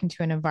yourself back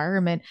into an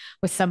environment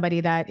with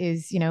somebody that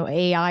is,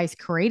 AI is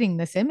creating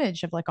this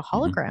image of like a Mm-hmm.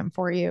 hologram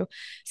for you?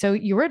 So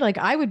you were like,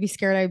 I would be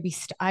scared.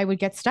 I would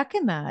get stuck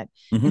in that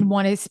and Mm-hmm.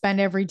 want to spend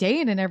every day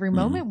and in every Mm-hmm.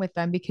 moment with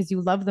them because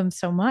you love them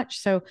so much.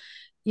 So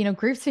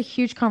grief's a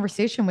huge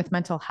conversation with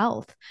mental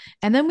health.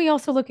 And then we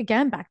also look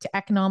again back to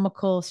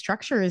economical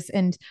structures.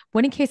 And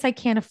what in case I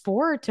can't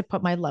afford to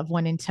put my loved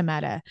one into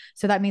meta?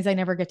 So that means I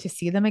never get to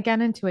see them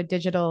again into a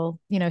digital,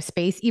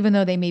 space, even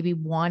though they maybe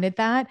wanted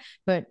that,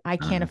 but I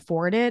can't Uh-huh.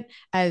 afford it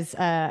as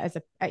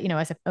a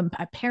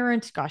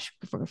parent, gosh,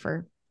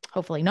 for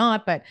hopefully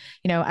not, but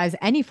as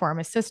any form,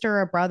 a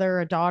sister, a brother,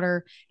 a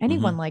daughter,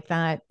 anyone Mm-hmm. like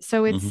that.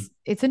 So Mm-hmm.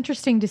 it's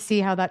interesting to see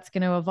how that's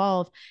going to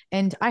evolve.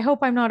 And I hope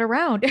I'm not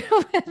around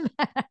when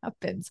that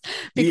happens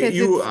because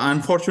You it's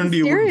unfortunately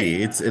you would scary.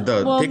 be. It's the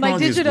Well, my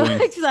technology is digital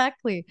going.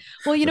 exactly.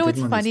 Well, The it's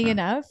technology is funny fast.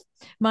 enough.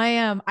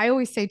 I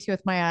always say too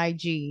with my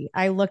IG,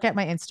 I look at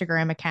my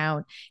Instagram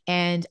account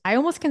and I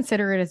almost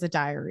consider it as a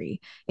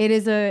diary.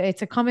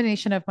 It's a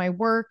combination of my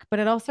work, but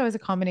it also is a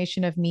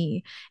combination of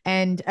me.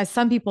 And as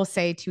some people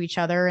say to each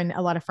other, and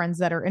a lot of friends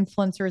that are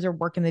influencers or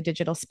work in the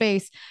digital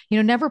space,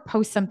 never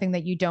post something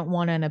that you don't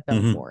want on a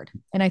Mm-hmm. billboard.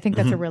 And I think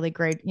that's a Mm-hmm. really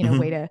great, way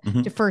Mm-hmm. to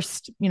Mm-hmm.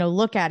 first,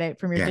 look at it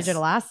from your Yes.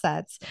 digital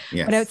assets. But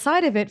Yes.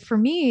 outside of it, for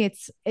me,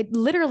 it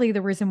literally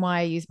the reason why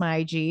I use my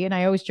IG. And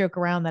I always joke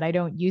around that I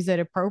don't use it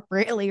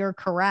appropriately or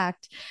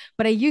correct,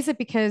 but I use it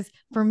because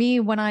for me,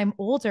 when I'm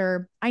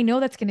older, I know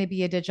that's going to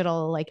be a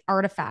digital like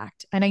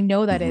artifact. And I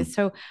know that is. Mm-hmm.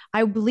 So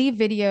I leave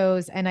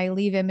videos and I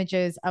leave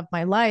images of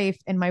my life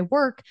and my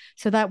work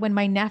so that when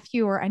my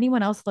nephew or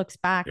anyone else looks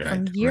back from Right.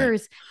 Right.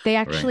 years, they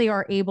Right. actually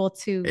are able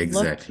to look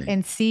Exactly.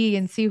 and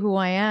see who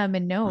I am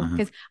and know. Uh-huh.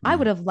 Because I Uh-huh.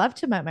 would have loved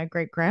to met my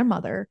great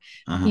grandmother,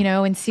 Uh-huh.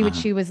 and see what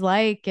Uh-huh. she was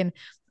like and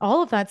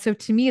all of that. So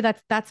to me,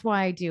 that's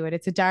why I do it.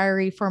 It's a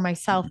diary for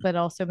myself, but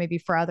also maybe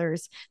for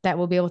others that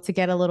will be able to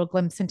get a little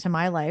glimpse into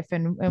my life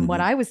and what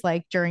Mm-hmm. I was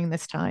like during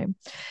this time.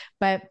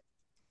 But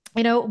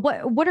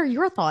what are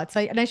your thoughts?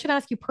 And I should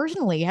ask you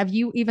personally,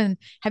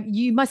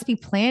 you must be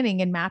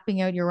planning and mapping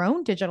out your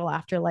own digital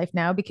afterlife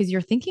now because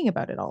you're thinking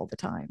about it all the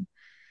time.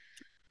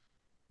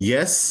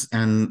 Yes,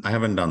 and I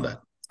haven't done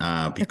that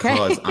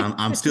because Okay.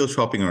 I'm still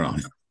shopping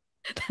around.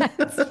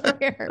 That's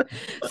fair.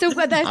 So,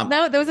 but that's I'm,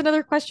 now that was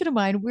another question of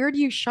mine. Where do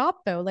you shop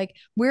though? Like,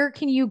 where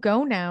can you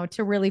go now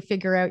to really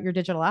figure out your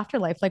digital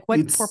afterlife? Like, what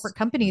it's corporate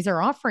companies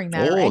are offering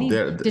that, or oh any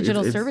there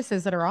digital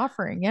services that are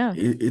offering? Yeah.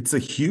 it's a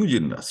huge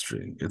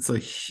industry. It's a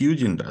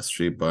huge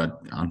industry,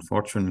 but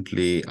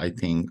unfortunately, I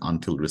think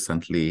until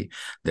recently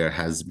there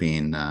has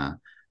been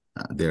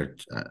there.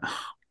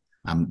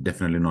 I'm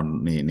definitely not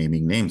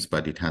naming names,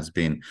 but it has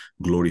been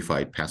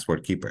glorified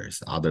password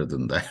keepers. Other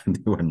than that,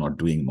 they were not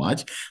doing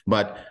much.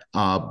 But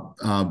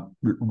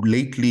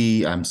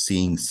lately, I'm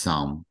seeing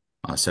some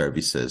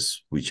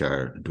services which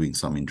are doing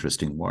some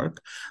interesting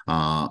work.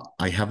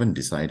 I haven't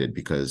decided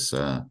because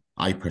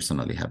I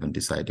personally haven't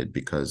decided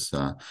because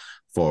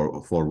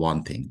for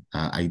one thing,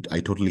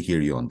 I totally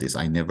hear you on this.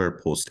 I never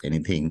post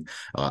anything.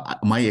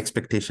 My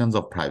expectations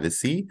of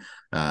privacy,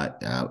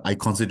 I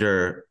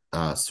consider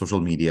social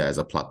media as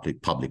a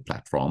public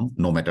platform,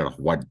 no matter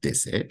what they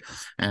say,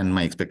 and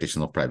my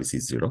expectation of privacy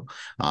is zero.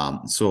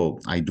 So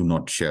I do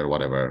not share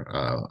whatever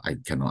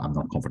I'm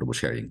not comfortable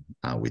sharing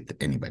with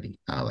anybody,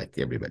 like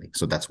everybody.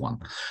 So that's one.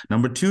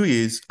 Number two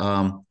is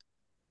I'm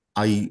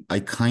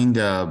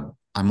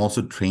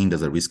also trained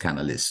as a risk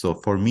analyst. So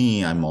for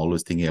me, I'm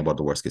always thinking about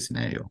the worst case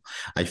scenario.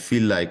 I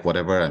feel like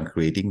whatever I'm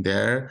creating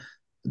there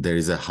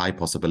is a high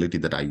possibility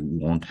that I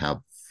won't have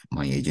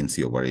my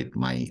agency over it,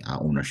 my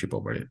ownership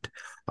over it.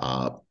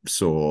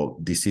 So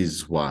this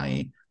is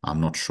why I'm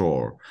not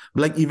sure.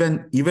 Like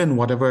even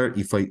whatever,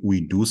 if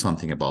we do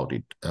something about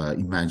it,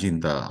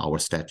 imagine our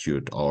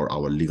statute or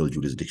our legal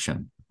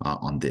jurisdiction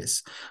on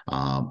this.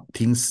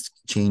 Things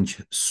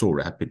change so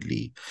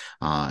rapidly.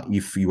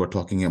 If you are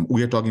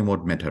we are talking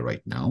about Meta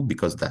right now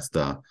because that's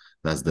the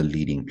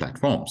leading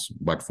platforms.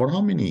 But for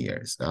how many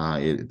years?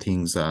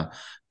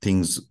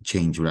 Things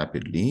change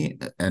rapidly,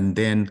 and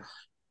then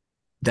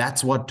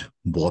that's what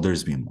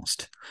bothers me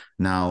most.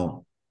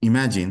 Now,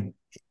 imagine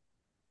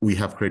we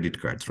have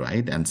credit cards,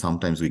 right? And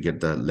sometimes we get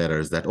the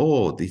letters that,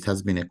 oh, this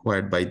has been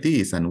acquired by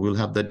this, and we'll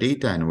have the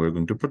data, and we're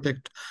going to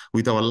protect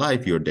with our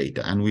life your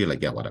data. And we're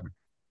like, yeah, whatever.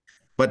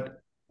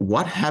 But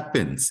what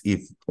happens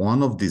if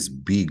one of these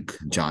big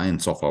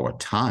giants of our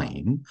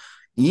time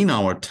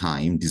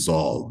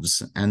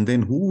dissolves, and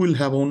then who will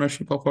have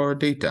ownership of our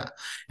data,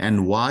 and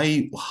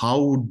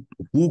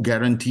who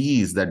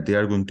guarantees that they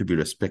are going to be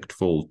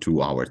respectful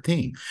to our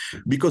thing?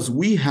 Because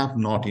we have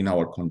not in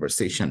our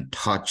conversation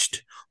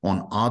touched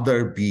on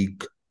other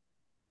big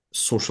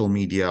social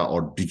media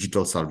or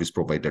digital service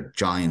provider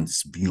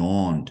giants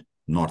beyond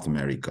North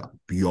America,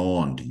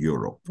 beyond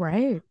Europe.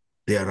 Right.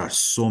 There are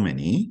so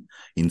many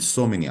in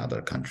so many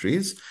other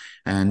countries,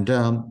 and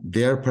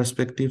their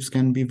perspectives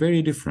can be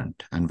very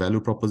different, and value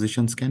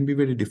propositions can be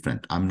very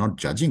different. I'm not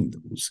judging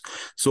those.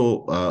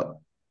 So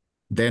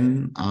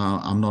then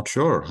I'm not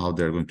sure how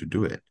they're going to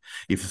do it.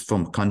 If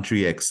from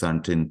country X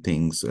certain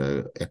things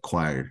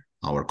acquire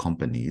our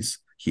companies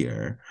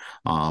here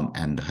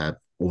and have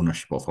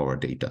ownership of our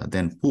data,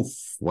 then poof,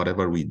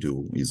 whatever we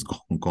do is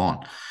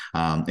gone.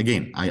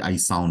 Again, I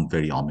sound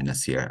very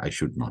ominous here. I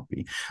should not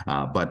be.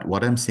 But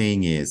what I'm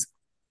saying is,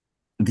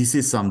 this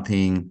is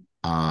something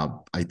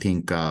I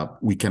think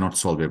we cannot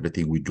solve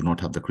everything. We do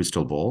not have the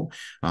crystal ball.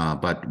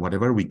 But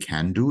whatever we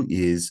can do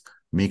is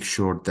make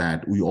sure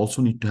that we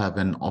also need to have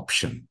an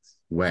option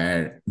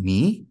where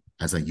me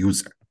as a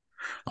user,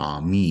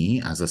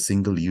 me as a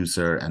single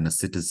user and a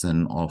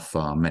citizen of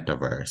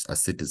metaverse, a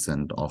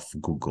citizen of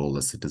Google,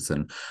 a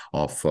citizen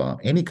of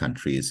any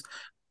countries,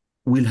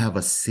 will have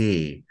a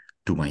say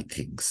to my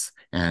things,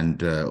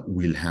 and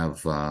will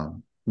have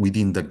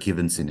within the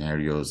given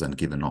scenarios and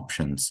given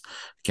options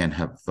can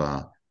have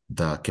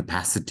the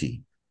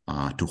capacity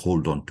to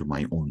hold on to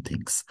my own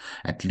things.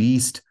 At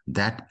least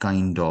that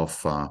kind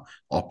of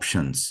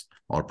options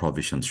or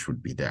provisions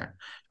should be there.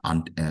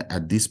 And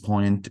at this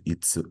point,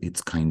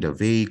 it's kind of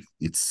vague.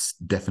 It's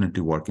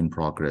definitely work in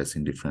progress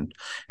in different,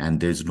 and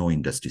there's no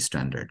industry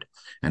standard.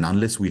 And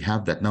unless we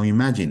have that, now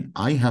imagine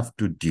I have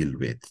to deal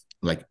with,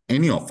 like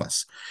any of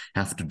us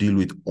have to deal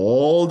with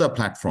all the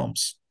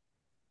platforms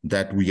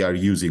that we are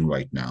using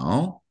right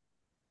now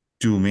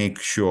to make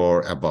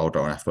sure about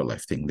our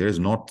afterlife thing. There is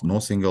no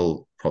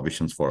single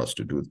provisions for us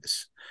to do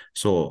this.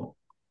 So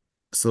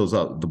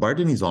the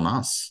burden is on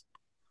us.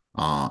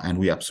 And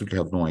we absolutely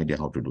have no idea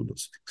how to do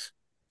those things.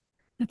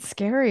 That's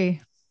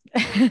scary.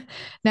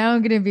 Now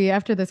I'm going to be,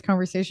 after this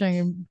conversation,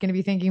 I'm going to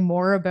be thinking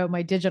more about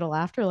my digital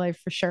afterlife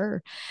for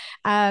sure.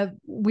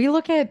 We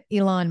look at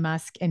Elon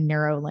Musk and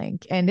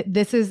Neuralink, and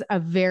this is a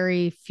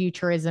very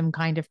futurism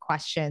kind of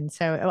question.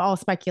 So all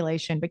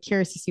speculation, but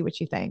curious to see what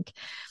you think.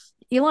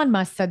 Elon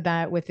Musk said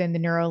that within the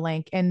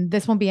Neuralink, and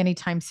this won't be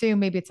anytime soon.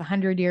 Maybe it's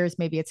 100 years,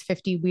 maybe it's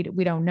 50.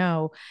 We don't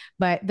know.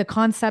 But the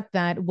concept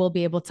that we'll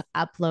be able to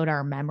upload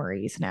our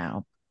memories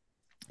now.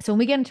 So when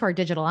we get into our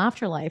digital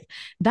afterlife,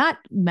 that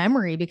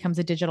memory becomes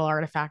a digital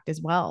artifact as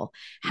well.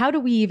 How do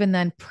we even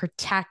then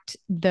protect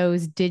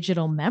those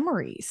digital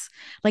memories?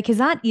 Like, has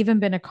that even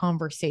been a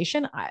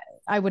conversation?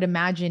 I would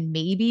imagine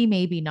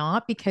maybe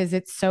not, because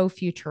it's so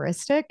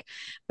futuristic.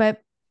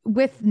 But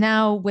with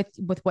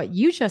what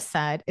you just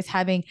said, is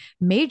having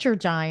major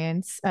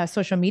giants,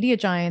 social media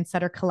giants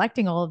that are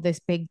collecting all of this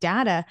big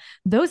data.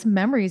 Those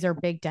memories are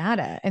big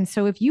data, and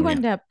so if you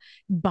end up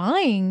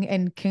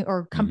buying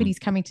or companies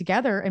coming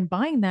together and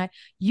buying that,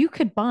 you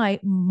could buy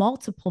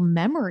multiple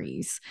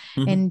memories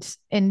and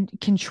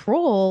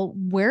control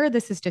where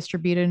this is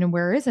distributed and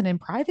where isn't, in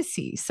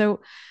privacy.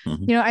 So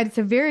it's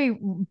a very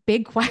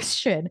big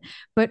question,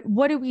 but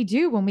what do we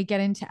do when we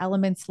get into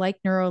elements like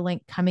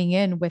Neuralink coming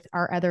in with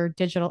our other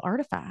digital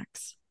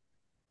artifacts?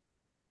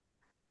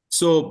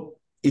 So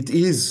it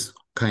is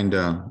kind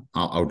of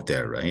out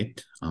there,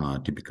 right?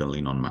 Typical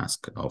Elon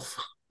Musk of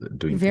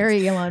doing very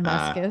things. Elon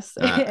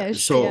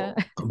Musk-ish.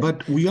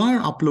 But we are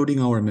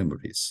uploading our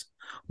memories.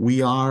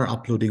 we are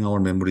uploading our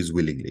memories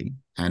willingly,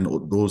 and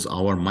those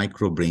our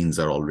micro brains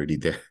are already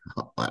there,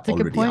 It's a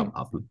good point.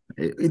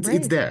 it's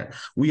Right. there.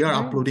 We are Right.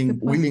 It's a uploading good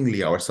point.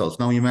 willingly ourselves.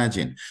 Now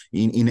imagine,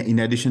 in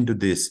addition to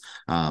this,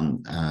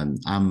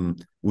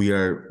 we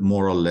are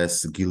more or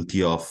less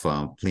guilty of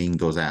playing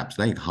those apps.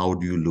 Like, how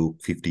do you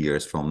look 50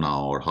 years from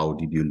now, or how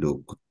did you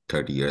look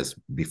 30 years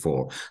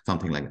before,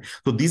 something like that.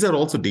 So these are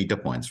also data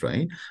points,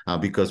 right?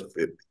 Because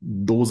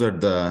those are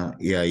the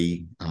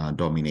AI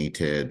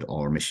dominated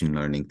or machine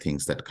learning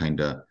things that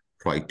kind of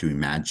try to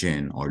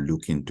imagine or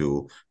look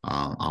into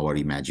our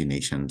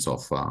imaginations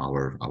of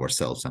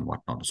ourselves and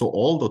whatnot. So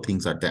all the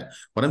things are there.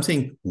 But I'm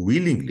saying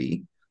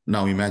willingly.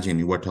 Now imagine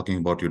you were talking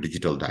about your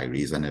digital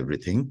diaries and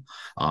everything.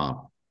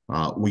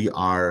 We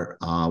are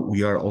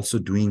also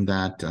doing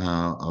that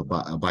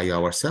by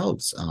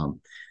ourselves.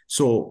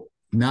 So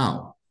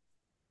now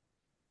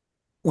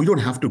we don't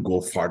have to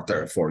go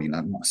further for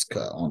Elon Musk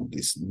on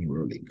this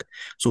Neuralink.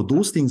 So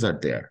those things are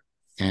there.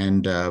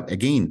 And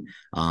again,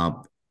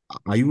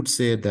 I would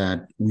say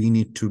that we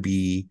need to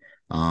be,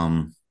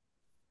 how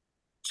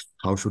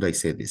should I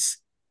say this?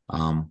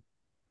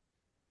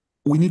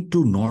 We need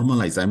to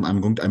normalize.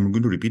 I'm going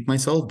to repeat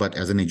myself, but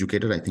as an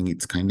educator, I think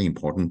it's kind of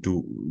important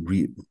to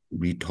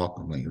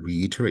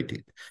reiterate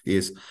it.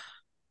 Is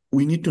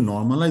we need to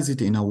normalize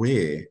it in a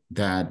way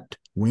that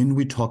when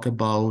we talk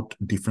about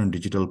different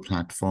digital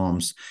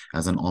platforms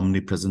as an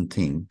omnipresent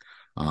thing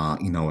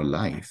in our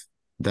life,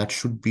 that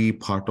should be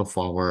part of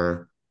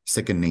our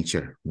second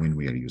nature when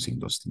we are using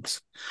those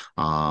things.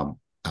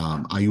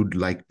 I would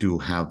like to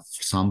have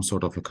some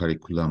sort of a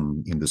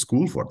curriculum in the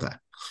school for that.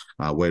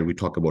 Where we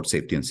talk about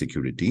safety and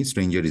security.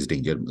 Stranger is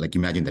danger. Like,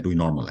 imagine that we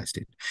normalized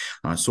it.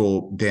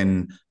 So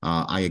then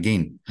I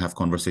again have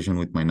conversation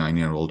with my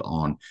 9-year-old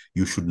on,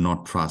 you should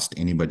not trust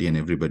anybody and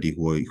everybody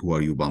who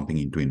are you bumping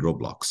into in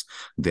Roblox.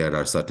 There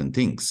are certain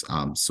things.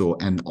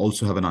 And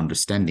also have an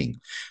understanding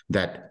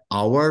that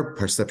our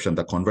perception,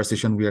 the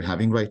conversation we are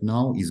having right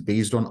now, is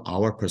based on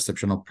our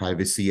perception of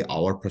privacy,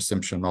 our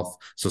perception of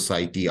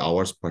society,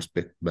 our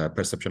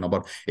perception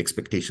about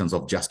expectations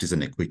of justice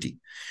and equity.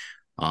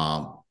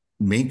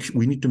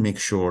 We need to make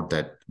sure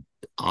that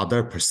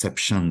other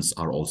perceptions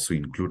are also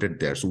included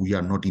there, so we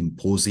are not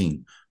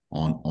imposing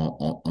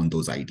on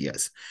those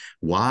ideas.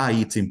 Why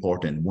it's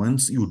important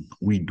once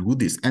we do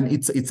this, and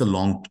it's a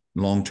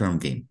long-term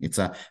game.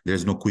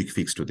 There's no quick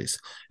fix to this.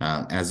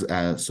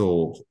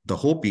 So the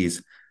hope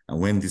is,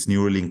 when this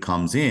Neuralink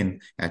comes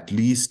in, at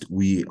least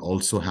we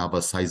also have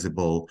a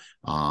sizable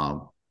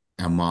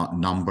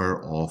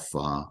number of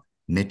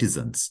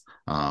netizens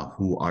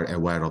who are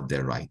aware of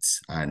their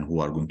rights and who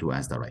are going to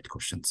ask the right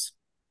questions.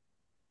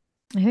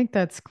 I think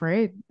that's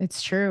great.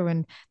 It's true.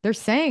 And they're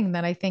saying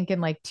that, I think in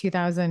like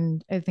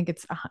 2000, I think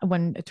it's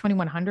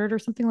 2100 or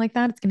something like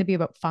that, it's going to be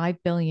about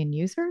 5 billion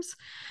users.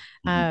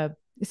 Mm-hmm.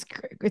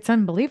 It's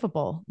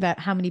unbelievable that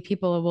how many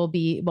people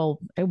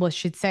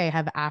should say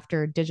have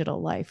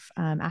afterlives.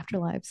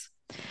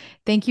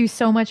 Thank you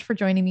so much for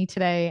joining me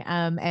today.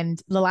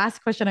 And the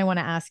last question I want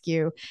to ask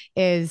you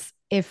is,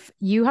 if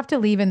you have to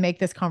leave and make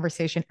this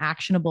conversation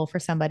actionable for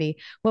somebody,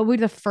 what would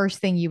be the first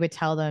thing you would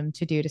tell them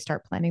to do to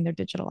start planning their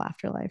digital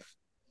afterlife?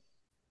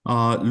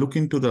 Look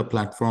into the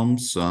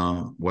platforms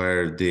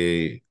where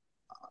they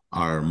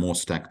are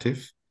most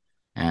active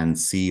and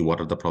see what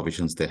are the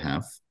provisions they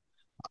have.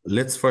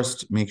 Let's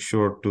first make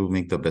sure to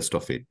make the best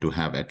of it, to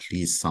have at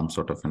least some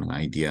sort of an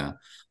idea.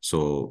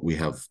 So we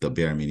have the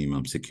bare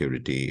minimum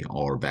security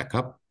or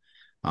backup.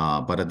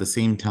 But at the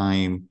same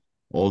time,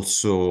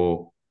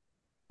 also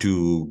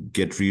to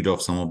get rid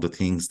of some of the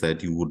things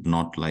that you would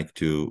not like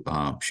to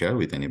share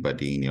with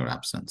anybody in your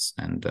absence,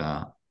 and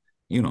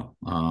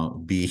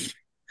be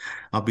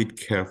a bit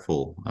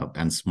careful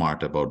and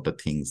smart about the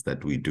things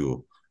that we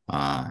do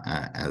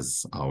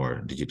as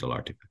our digital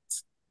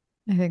artifacts.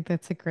 I think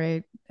that's a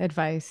great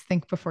advice.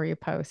 Think before you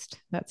post.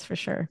 That's for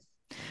sure.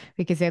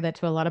 We could say that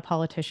to a lot of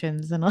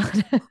politicians and a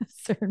lot of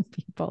certain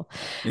people.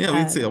 Yeah,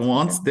 we'd say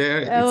once Sure.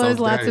 there, Oh, it's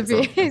there's out there, lots of it's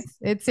out there.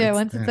 It's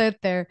once it's there.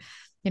 out there.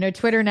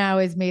 Twitter now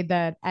has made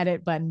that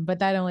edit button, but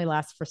that only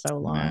lasts for so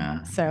long.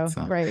 Yeah, So,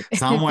 right. If you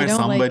somewhere don't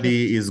like it,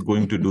 somebody is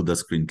going to do the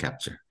screen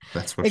capture.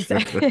 That's for sure.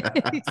 exactly,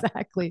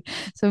 exactly.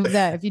 So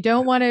that if you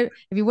don't want to,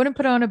 if you wouldn't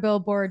put it on a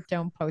billboard,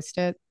 don't post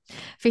it.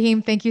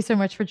 Faheem, thank you so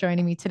much for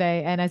joining me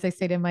today. And as I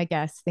say to my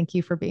guests, thank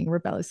you for being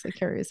rebelliously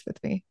curious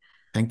with me.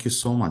 Thank you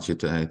so much.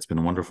 It's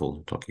been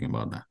wonderful talking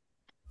about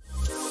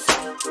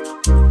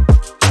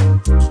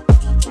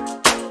that.